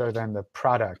URLs other than the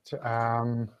product?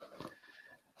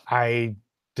 I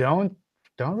don't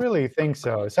really think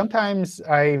so. Sometimes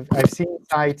I've seen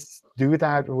sites do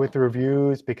that with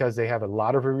reviews because they have a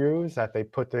lot of reviews that they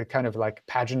put the kind of like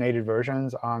paginated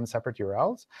versions on separate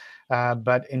URLs.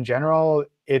 But in general,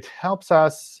 it helps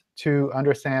us to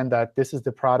understand that this is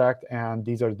the product and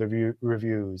these are the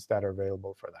reviews that are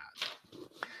available for that.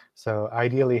 So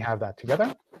ideally, have that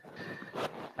together.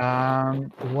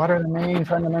 What are the main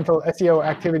fundamental SEO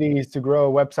activities to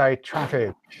grow website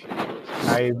traffic?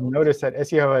 I've noticed that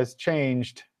SEO has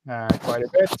changed quite a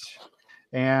bit,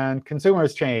 and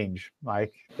consumers change.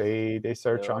 Like they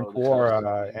search on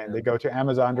Quora, and they go to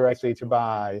Amazon directly to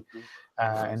buy,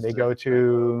 and they go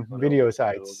to video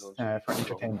sites for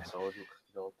entertainment.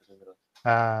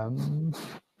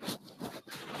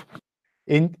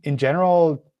 In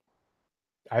general,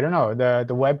 I don't know.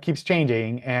 The web keeps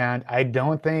changing, and I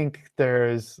don't think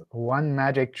there's one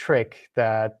magic trick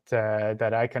that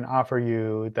I can offer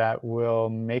you that will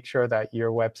make sure that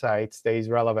your website stays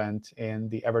relevant in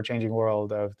the ever-changing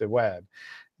world of the web.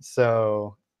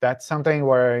 So that's something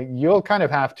where you'll kind of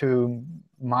have to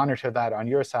monitor that on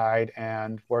your side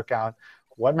and work out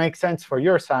what makes sense for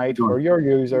your site, for your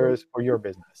users, for your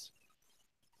business.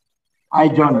 Hi,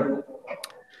 John.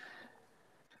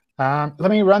 Let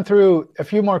me run through a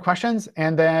few more questions,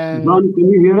 and then John,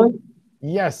 can you hear us?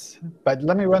 yes, but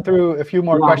let me run through a few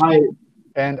more questions,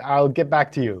 and I'll get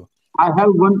back to you. I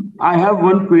have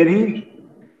one query.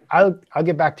 I'll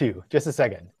get back to you. Just a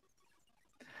second.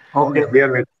 Okay.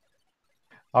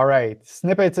 All right,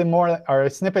 snippets in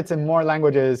more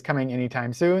languages coming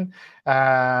anytime soon?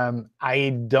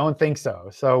 I don't think so.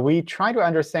 So we try to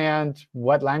understand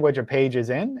what language a page is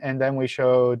in, and then we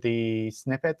show the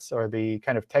snippets or the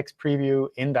kind of text preview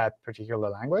in that particular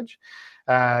language.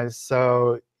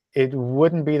 So it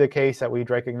wouldn't be the case that we'd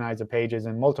recognize the pages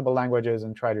in multiple languages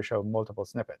and try to show multiple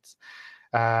snippets.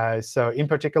 So in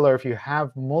particular, if you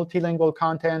have multilingual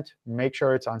content, make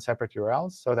sure it's on separate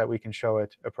URLs so that we can show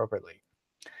it appropriately.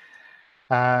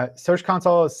 Search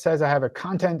Console says I have a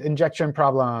content injection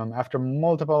problem. After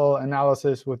multiple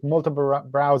analysis with multiple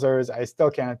browsers, I still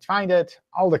can't find it.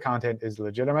 All the content is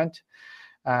legitimate.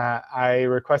 I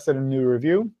requested a new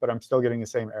review, but I'm still getting the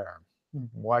same error.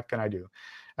 What can I do?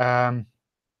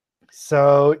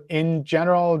 So in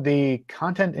general, the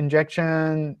content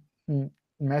injection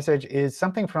message is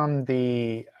something from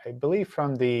the, I believe,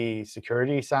 from the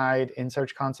security side in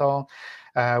Search Console,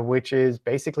 which is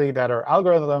basically that our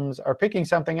algorithms are picking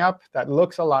something up that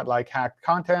looks a lot like hacked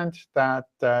content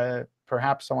that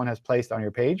perhaps someone has placed on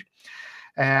your page.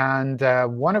 And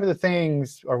one of the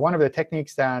things, or one of the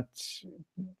techniques that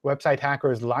website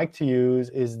hackers like to use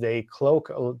is they cloak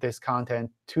this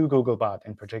content to Googlebot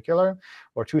in particular,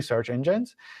 or to search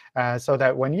engines, so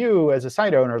that when you, as a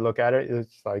site owner, look at it,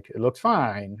 it's like it looks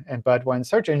fine. But when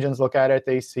search engines look at it,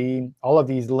 they see all of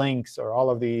these links or all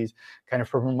of these kind of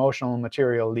promotional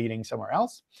material leading somewhere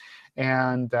else.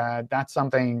 And that's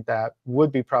something that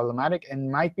would be problematic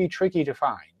and might be tricky to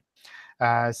find.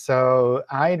 So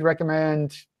I'd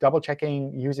recommend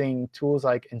double-checking using tools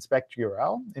like Inspect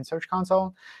URL in Search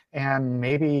Console, and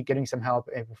maybe getting some help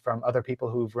from other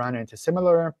people who've run into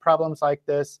similar problems like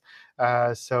this,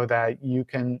 so that you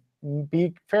can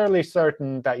be fairly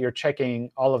certain that you're checking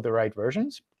all of the right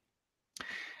versions.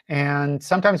 And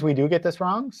sometimes we do get this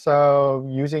wrong. So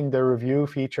using the review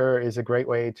feature is a great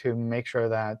way to make sure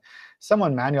that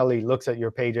someone manually looks at your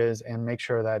pages and make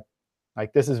sure that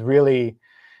this is really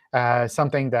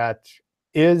something that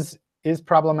is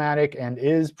problematic and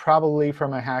is probably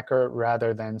from a hacker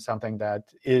rather than something that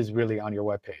is really on your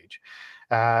web page.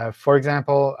 For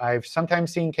example, I've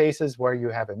sometimes seen cases where you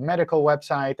have a medical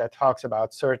website that talks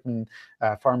about certain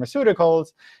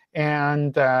pharmaceuticals.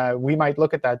 And we might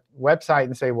look at that website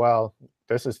and say, well,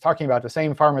 this is talking about the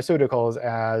same pharmaceuticals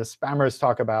as spammers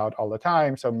talk about all the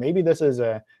time. So maybe this is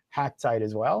a hacked site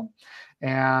as well.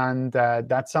 And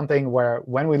that's something where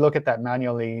when we look at that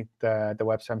manually, the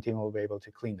Web Spam team will be able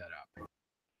to clean that up.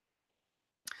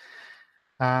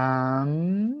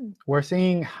 We're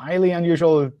seeing highly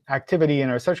unusual activity in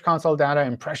our Search Console data.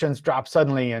 Impressions drop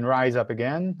suddenly and rise up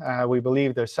again. We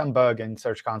believe there's some bug in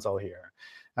Search Console here.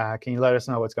 Can you let us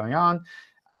know what's going on?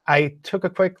 I took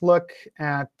a quick look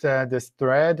at this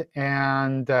thread,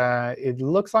 and it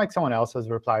looks like someone else has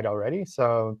replied already.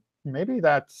 So maybe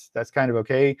that's kind of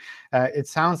OK. It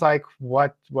sounds like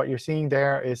what you're seeing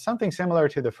there is something similar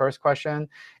to the first question,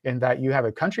 in that you have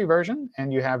a country version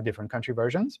and you have different country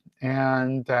versions.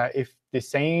 And if the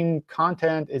same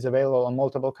content is available on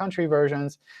multiple country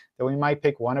versions, then we might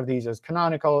pick one of these as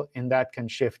canonical, and that can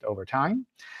shift over time.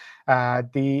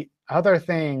 The other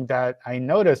thing that I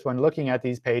noticed when looking at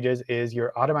these pages is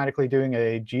you're automatically doing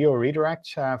a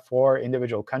geo-redirect for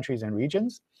individual countries and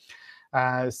regions.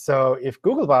 So if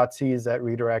Googlebot sees that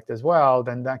redirect as well,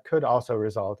 then that could also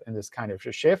result in this kind of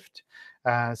a shift.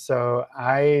 So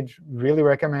I'd really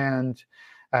recommend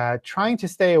trying to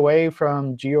stay away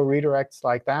from geo-redirects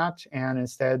like that, and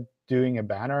instead doing a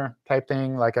banner type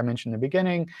thing like I mentioned in the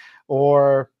beginning,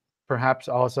 or perhaps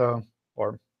also,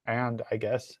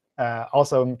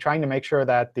 also trying to make sure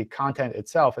that the content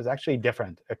itself is actually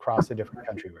different across the different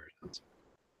country versions.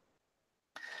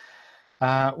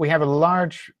 We have a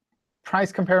large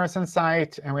price comparison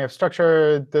site, and we have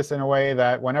structured this in a way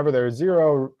that whenever there's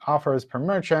 0 offers per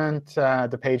merchant,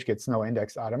 the page gets no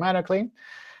indexed automatically.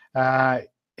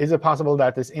 Is it possible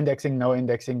that this no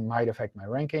indexing might affect my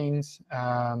rankings?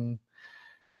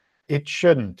 It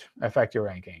shouldn't affect your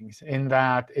rankings, in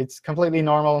that it's completely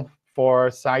normal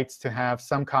for sites to have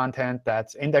some content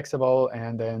that's indexable,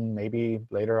 and then maybe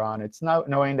later on it's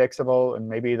no indexable, and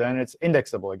maybe then it's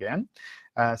indexable again.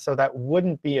 So that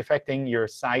wouldn't be affecting your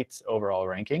site's overall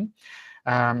ranking.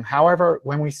 However,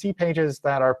 when we see pages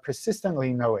that are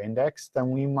persistently no indexed, then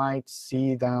we might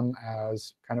see them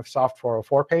as kind of soft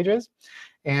 404 pages.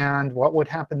 And what would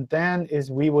happen then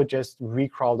is we would just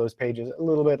recrawl those pages a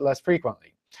little bit less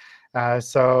frequently.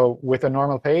 So with a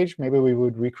normal page, maybe we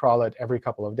would recrawl it every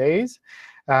couple of days.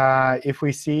 If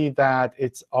we see that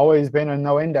it's always been a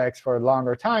no index for a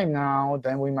longer time now,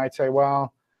 then we might say,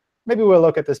 well, maybe we'll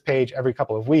look at this page every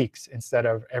couple of weeks instead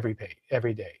of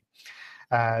every day.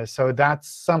 So that's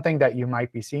something that you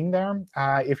might be seeing there.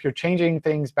 If you're changing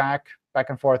things back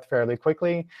and forth fairly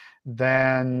quickly,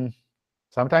 then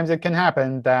sometimes it can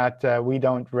happen that we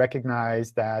don't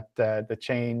recognize that the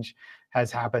change has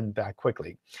happened that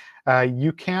quickly.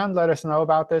 You can let us know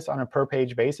about this on a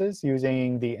per-page basis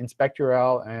using the inspect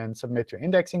URL and submit to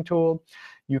indexing tool.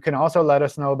 You can also let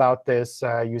us know about this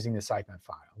using the sitemap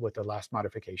file with the last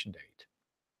modification date.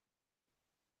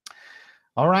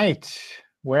 All right.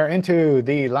 We're into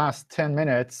the last 10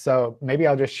 minutes, so maybe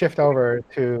I'll just shift over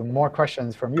to more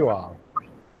questions from you all.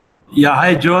 Yeah,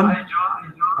 hi, John.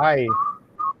 Hi.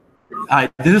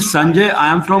 Hi, this is Sanjay.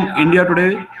 I am from India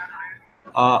Today. We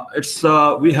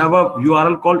have a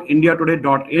URL called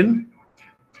indiatoday.in.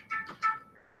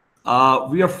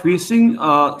 We are facing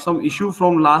some issue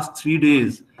from last 3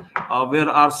 days where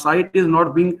our site is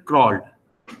not being crawled.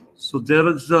 So there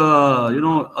is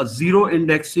a zero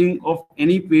indexing of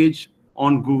any page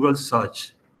on Google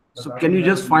search. So can you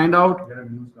just find out?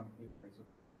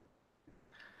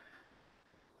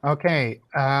 OK.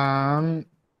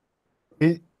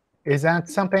 Is that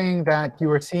something that you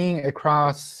were seeing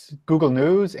across Google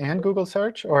News and Google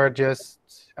Search, or just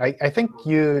I think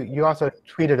you also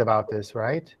tweeted about this,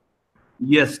 right?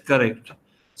 Yes, correct.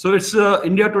 So it's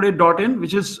indiatoday.in,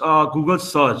 which is Google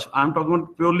Search. I'm talking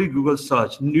about purely Google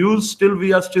Search. News,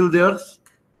 we are still there.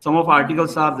 Some of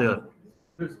articles are there.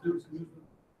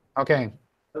 OK.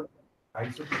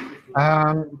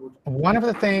 One of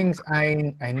the things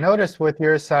I noticed with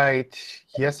your site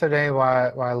yesterday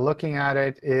while looking at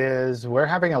it is we're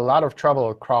having a lot of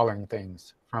trouble crawling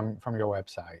things from your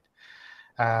website.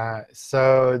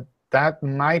 So that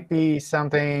might be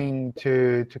something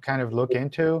to kind of look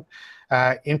into.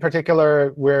 In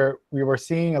particular, we were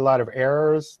seeing a lot of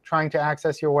errors trying to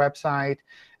access your website,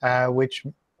 which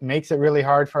makes it really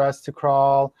hard for us to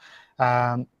crawl.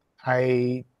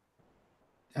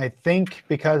 I think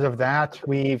because of that,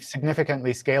 we've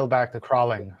significantly scaled back the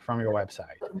crawling from your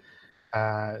website.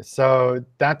 So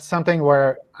that's something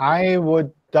where I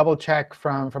would double check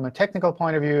from a technical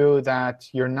point of view that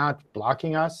you're not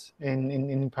blocking us in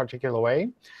any particular way.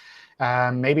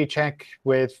 Maybe check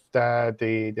with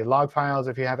the log files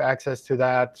if you have access to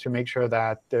that to make sure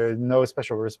that there's no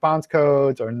special response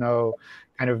codes or no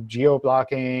kind of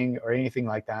geo-blocking or anything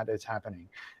like that is happening.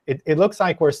 It looks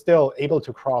like we're still able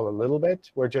to crawl a little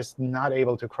bit. We're just not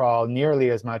able to crawl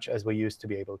nearly as much as we used to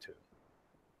be able to.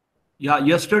 Yeah,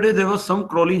 yesterday there was some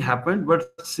crawling happened,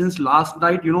 but since last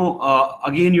night,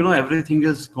 again, everything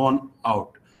is gone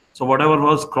out. So whatever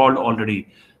was crawled already.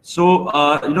 So,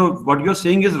 what you're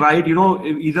saying is right.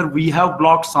 Either we have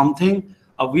blocked something,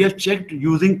 we have checked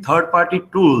using third-party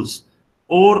tools,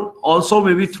 or also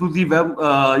maybe through the web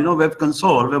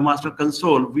console, webmaster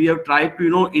console, we have tried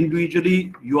to,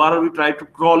 individually URL, we tried to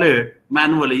crawl it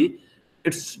manually.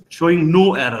 It's showing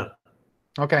no error.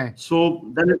 OK. So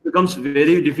then it becomes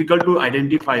very difficult to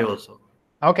identify also.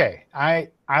 OK.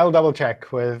 I'll double check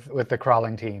with the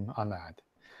crawling team on that.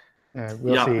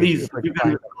 We'll see please.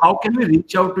 How can we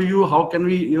reach out to you? How can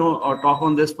we, talk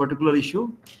on this particular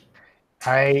issue?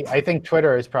 I think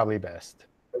Twitter is probably best.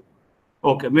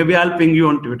 OK, maybe I'll ping you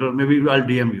on Twitter. Maybe I'll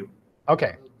DM you.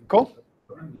 OK, cool.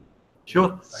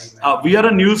 Sure. We are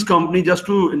a news company. Just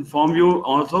to inform you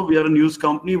also, we are a news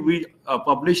company. We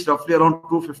publish roughly around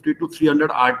 250 to 300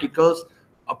 articles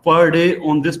per day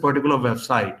on this particular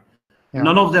website. Yeah.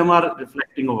 None of them are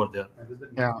reflecting over there.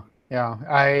 Yeah,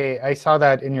 I saw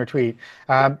that in your tweet.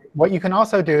 What you can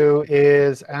also do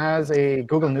is, as a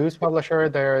Google News publisher,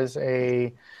 there's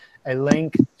a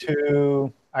link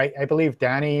to, I believe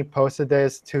Danny posted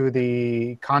this to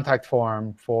the contact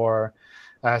form for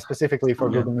specifically for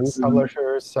Google News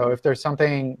publishers. So if there's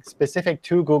something specific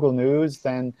to Google News,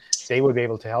 then they would be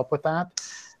able to help with that.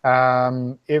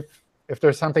 If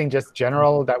there's something just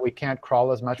general that we can't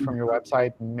crawl as much from your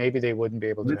website, maybe they wouldn't be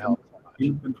able to help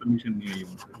so much.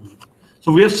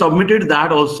 So we have submitted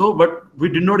that also, but we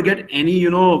did not get any,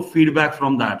 feedback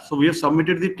from that. So we have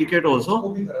submitted the ticket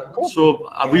also. Cool. So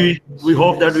we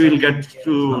hope that we will get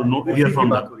to hear from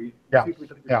them.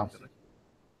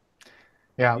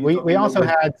 Yeah. We also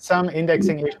had some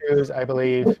indexing issues, I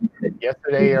believe,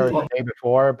 yesterday or the day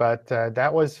before, but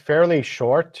that was fairly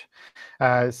short.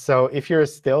 So if you're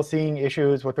still seeing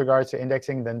issues with regards to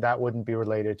indexing, then that wouldn't be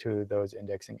related to those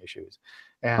indexing issues.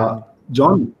 And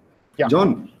John, yeah.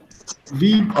 John,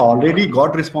 we already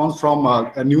got response from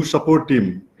a new support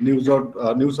team,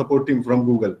 new support team from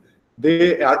Google.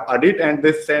 They audit and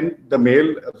they send the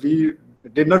mail. We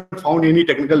did not found any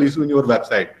technical issue in your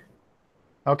website.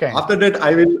 Okay. After that,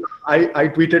 I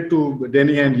tweeted to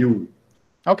Danny and you.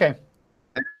 Okay.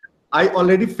 I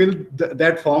already filled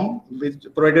that form which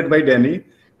provided by Danny.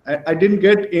 I didn't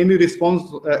get any response,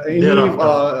 any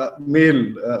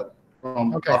mail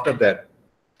from after that.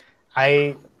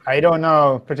 I don't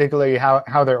know particularly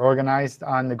how they're organized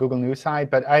on the Google News side,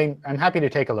 but I'm happy to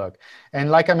take a look.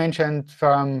 And like I mentioned,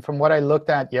 from what I looked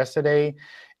at yesterday,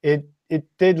 it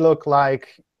did look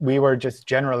like we were just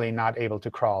generally not able to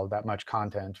crawl that much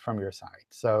content from your site.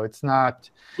 So it's not,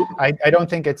 I don't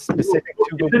think it's specific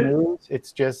to Google News.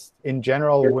 It's just, in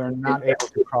general, we're not able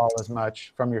to crawl as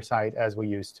much from your site as we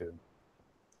used to.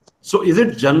 So is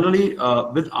it generally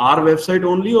with our website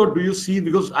only, or do you see,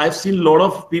 because I've seen a lot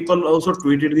of people also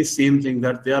tweeted the same thing,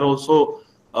 that they are also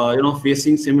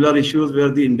facing similar issues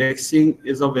where the indexing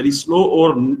is a very slow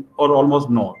or almost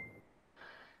not?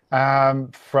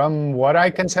 From what I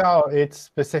can tell, it's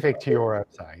specific to your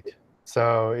website.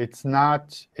 So it's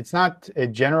not a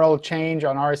general change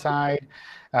on our side.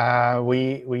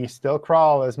 We still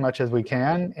crawl as much as we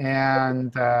can,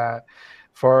 and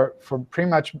for pretty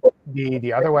much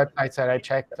the other websites that I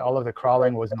checked, all of the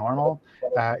crawling was normal.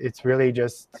 It's really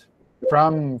just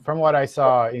from what I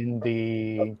saw in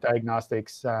the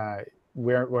diagnostics,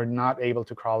 we're not able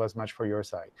to crawl as much for your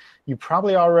site. You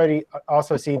probably already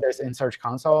also see this in Search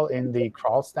Console in the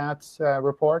crawl stats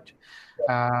report,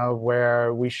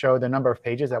 where we show the number of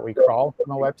pages that we crawl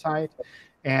from a website.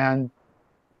 And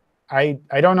I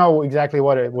don't know exactly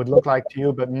what it would look like to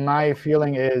you, but my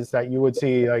feeling is that you would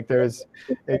see like there's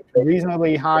a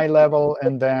reasonably high level,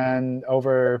 and then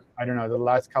over, I don't know, the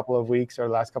last couple of weeks or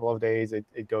last couple of days,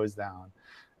 it goes down.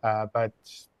 But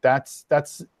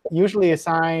that's usually a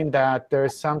sign that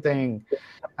there's something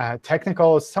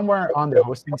technical somewhere on the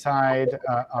hosting side,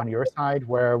 on your side,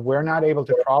 where we're not able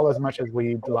to crawl as much as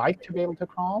we'd like to be able to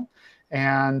crawl.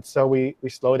 And so we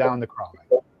slow down the crawling.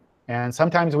 And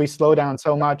sometimes we slow down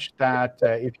so much that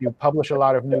if you publish a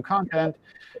lot of new content,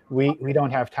 we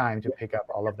don't have time to pick up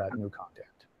all of that new content.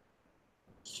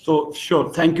 So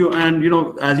sure, thank you. And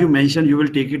as you mentioned, you will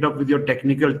take it up with your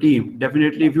technical team.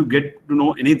 Definitely, if you get to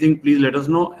know anything, please let us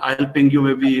know. I'll ping you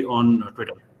maybe on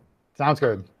Twitter. Sounds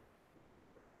good.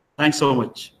 Thanks so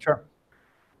much. Sure.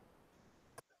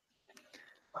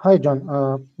 Hi, John.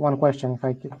 One question, if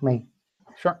I may.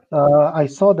 Sure. I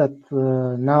saw that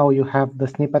now you have the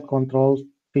snippet control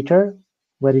feature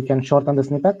where you can shorten the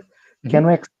snippet. Mm-hmm. Can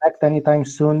we expect anytime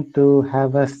soon to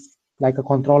have a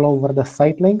control over the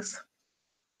site links?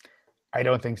 I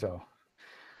don't think so.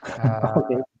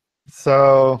 Okay.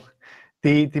 So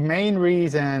the main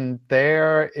reason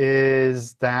there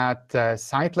is that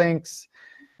site links,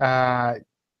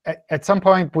 at some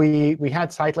point, we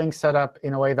had site links set up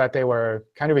in a way that they were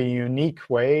kind of a unique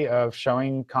way of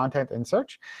showing content in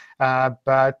search. And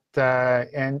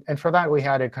for that, we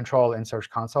had a control in Search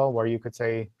Console where you could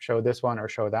say, show this one or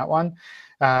show that one.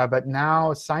 But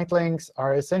now site links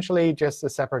are essentially just a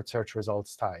separate search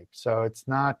results type. So it's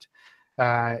not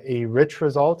a rich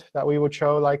result that we would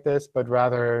show like this, but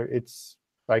rather it's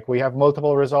like we have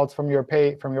multiple results from your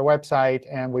website,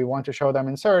 and we want to show them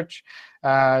in search.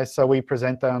 So we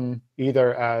present them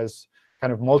either as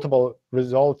kind of multiple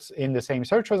results in the same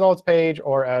search results page,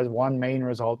 or as one main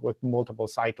result with multiple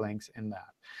site links in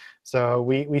that. So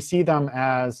we see them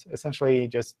as essentially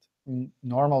just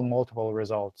normal multiple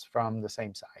results from the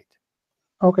same site.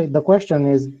 OK, the question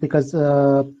is because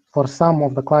for some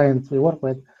of the clients we work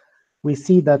with, we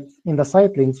see that in the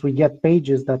site links, we get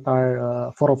pages that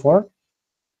are 404.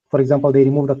 For example, they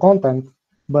remove the content,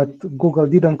 but Google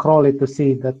didn't crawl it to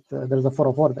see that there's a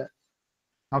 404 there.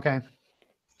 OK.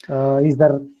 Is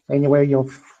there any way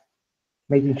of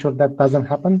making sure that doesn't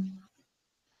happen?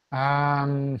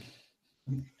 I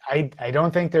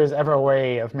don't think there's ever a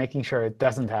way of making sure it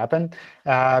doesn't happen,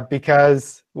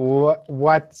 because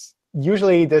what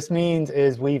usually this means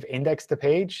is we've indexed the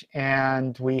page,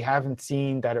 and we haven't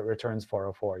seen that it returns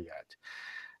 404 yet.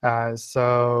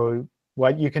 So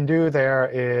what you can do there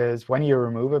is when you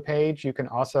remove a page, you can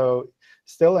also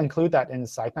still include that in the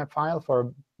sitemap file for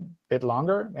a bit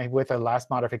longer with a last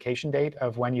modification date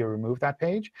of when you remove that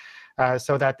page,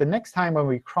 so that the next time when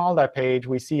we crawl that page,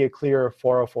 we see a clear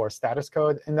 404 status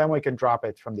code, and then we can drop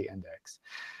it from the index.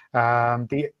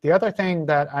 The other thing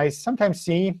that I sometimes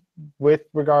see with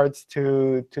regards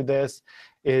to this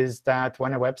is that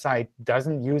when a website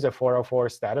doesn't use a 404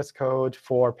 status code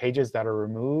for pages that are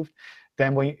removed,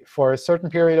 then for a certain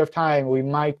period of time, we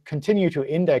might continue to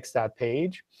index that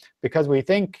page because we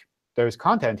think there's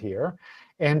content here.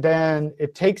 And then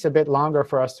it takes a bit longer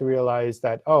for us to realize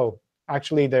that, oh,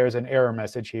 actually, there's an error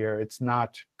message here. It's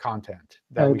not content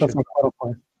that we should.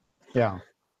 Yeah.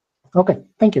 OK,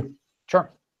 thank you. Sure.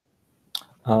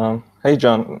 Hey,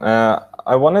 John.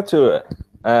 I wanted to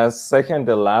second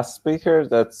the last speaker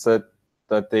that said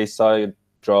that they saw a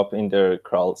drop in their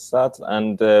crawl stats,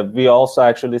 and we also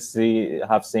actually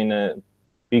have seen a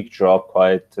big drop.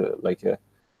 Quite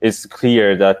it's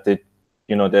clear that the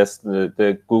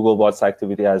Google Bots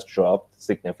activity has dropped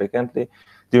significantly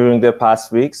during the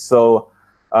past weeks. So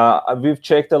we've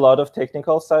checked a lot of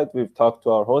technical side. We've talked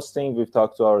to our hosting. We've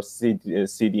talked to our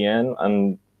CDN,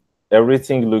 and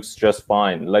everything looks just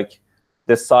fine. Like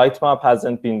the sitemap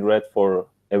hasn't been read for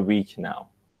a week now,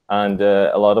 and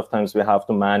a lot of times we have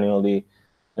to manually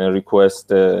request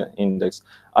the index.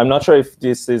 I'm not sure if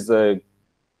this is a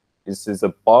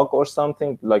bug or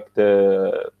something like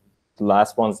the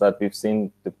last ones that we've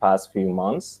seen the past few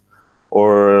months,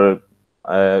 or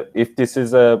if this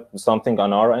is something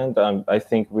on our end. I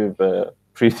think we've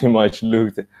pretty much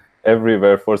looked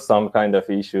everywhere for some kind of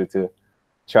issue to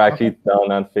track it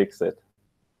down and fix it.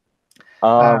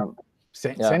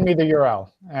 Send me the URL,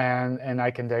 and I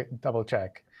can double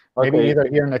check. Maybe either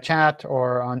here in the chat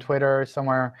or on Twitter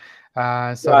somewhere,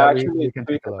 so that we can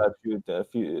take a look.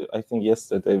 I think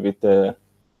yesterday with a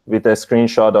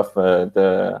screenshot of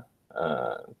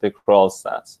the crawl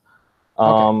stats.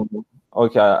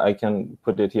 Okay, I can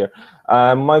put it here.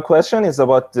 My question is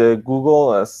about the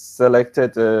Google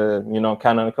selected,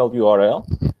 canonical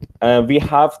URL. We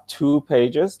have two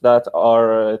pages that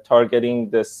are targeting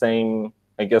the same,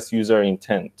 I guess, user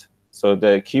intent. So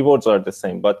the keywords are the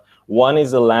same, but one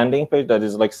is a landing page that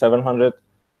is like 700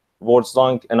 words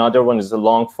long. Another one is a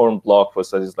long form blog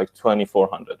post that is like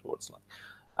 2,400 words long.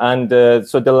 And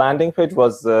so the landing page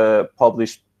was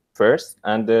published first,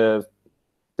 and the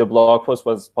blog post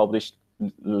was published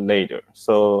later.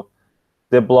 So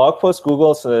the blog post,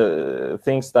 Google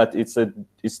thinks that it's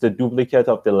the duplicate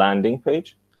of the landing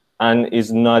page and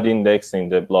is not indexing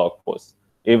the blog post,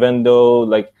 even though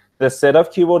like the set of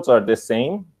keywords are the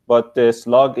same, but the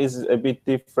slug is a bit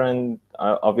different.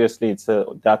 Obviously, it's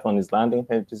that one is landing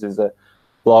page. This is a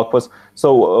blog post.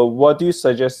 So what do you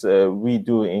suggest we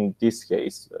do in this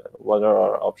case? What are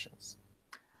our options?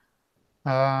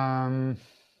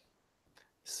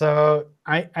 So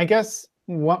I guess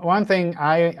one thing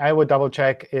I would double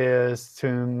check is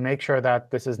to make sure that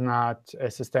this is not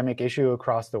a systemic issue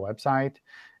across the website.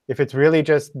 If it's really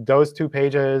just those two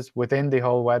pages within the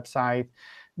whole website,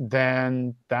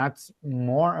 then that's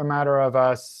more a matter of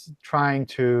us trying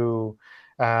to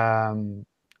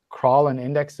crawl and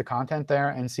index the content there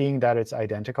and seeing that it's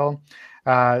identical.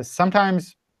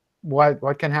 Sometimes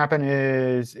what can happen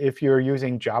is if you're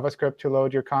using JavaScript to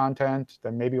load your content,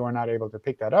 then maybe we're not able to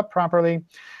pick that up properly.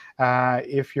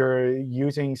 If you're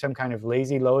using some kind of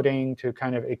lazy loading to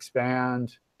kind of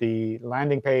expand the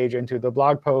landing page into the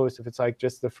blog post, if it's like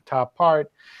just the top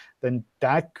part, then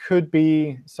that could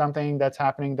be something that's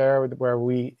happening there where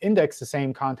we index the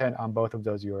same content on both of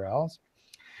those URLs.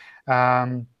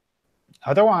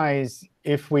 Otherwise,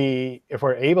 if we're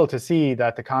able to see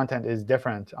that the content is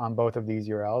different on both of these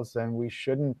URLs, then we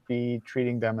shouldn't be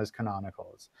treating them as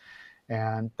canonicals.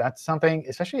 And that's something,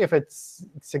 especially if it's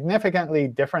significantly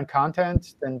different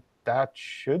content, then that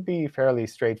should be fairly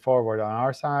straightforward on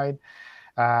our side.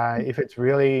 If it's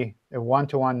really a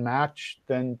one-to-one match,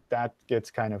 then that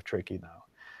gets kind of tricky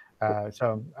now.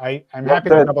 So I'm happy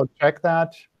to double check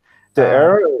that. The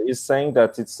error is saying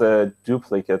that it's a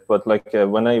duplicate, but like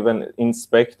when I even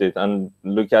inspect it and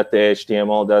look at the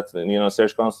HTML that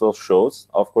Search Console shows,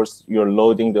 of course you're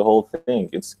loading the whole thing.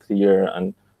 It's clear,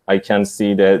 and I can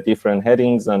see the different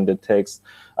headings and the text.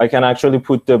 I can actually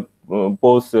put the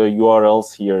both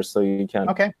URLs here, so you can.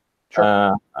 Okay, sure.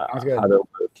 Sounds good. Have a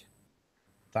look.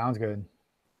 Sounds good.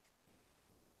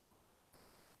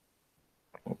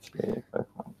 Okay.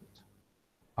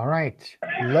 All right,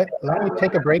 let me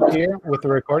take a break here with the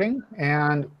recording,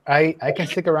 and I can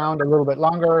stick around a little bit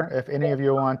longer if any of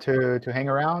you want to hang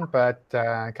around, but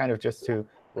kind of just to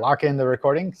lock in the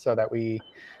recording so that we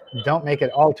don't make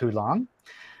it all too long.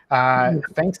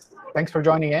 Thanks for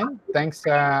joining in. Thanks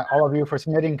all of you for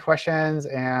submitting questions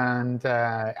and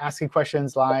asking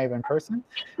questions live in person.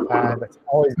 That's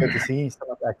always good to see some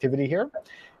of the activity here.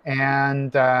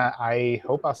 And I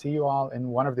hope I'll see you all in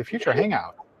one of the future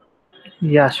Hangouts.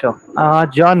 Yeah, sure.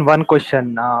 John, one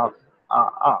question.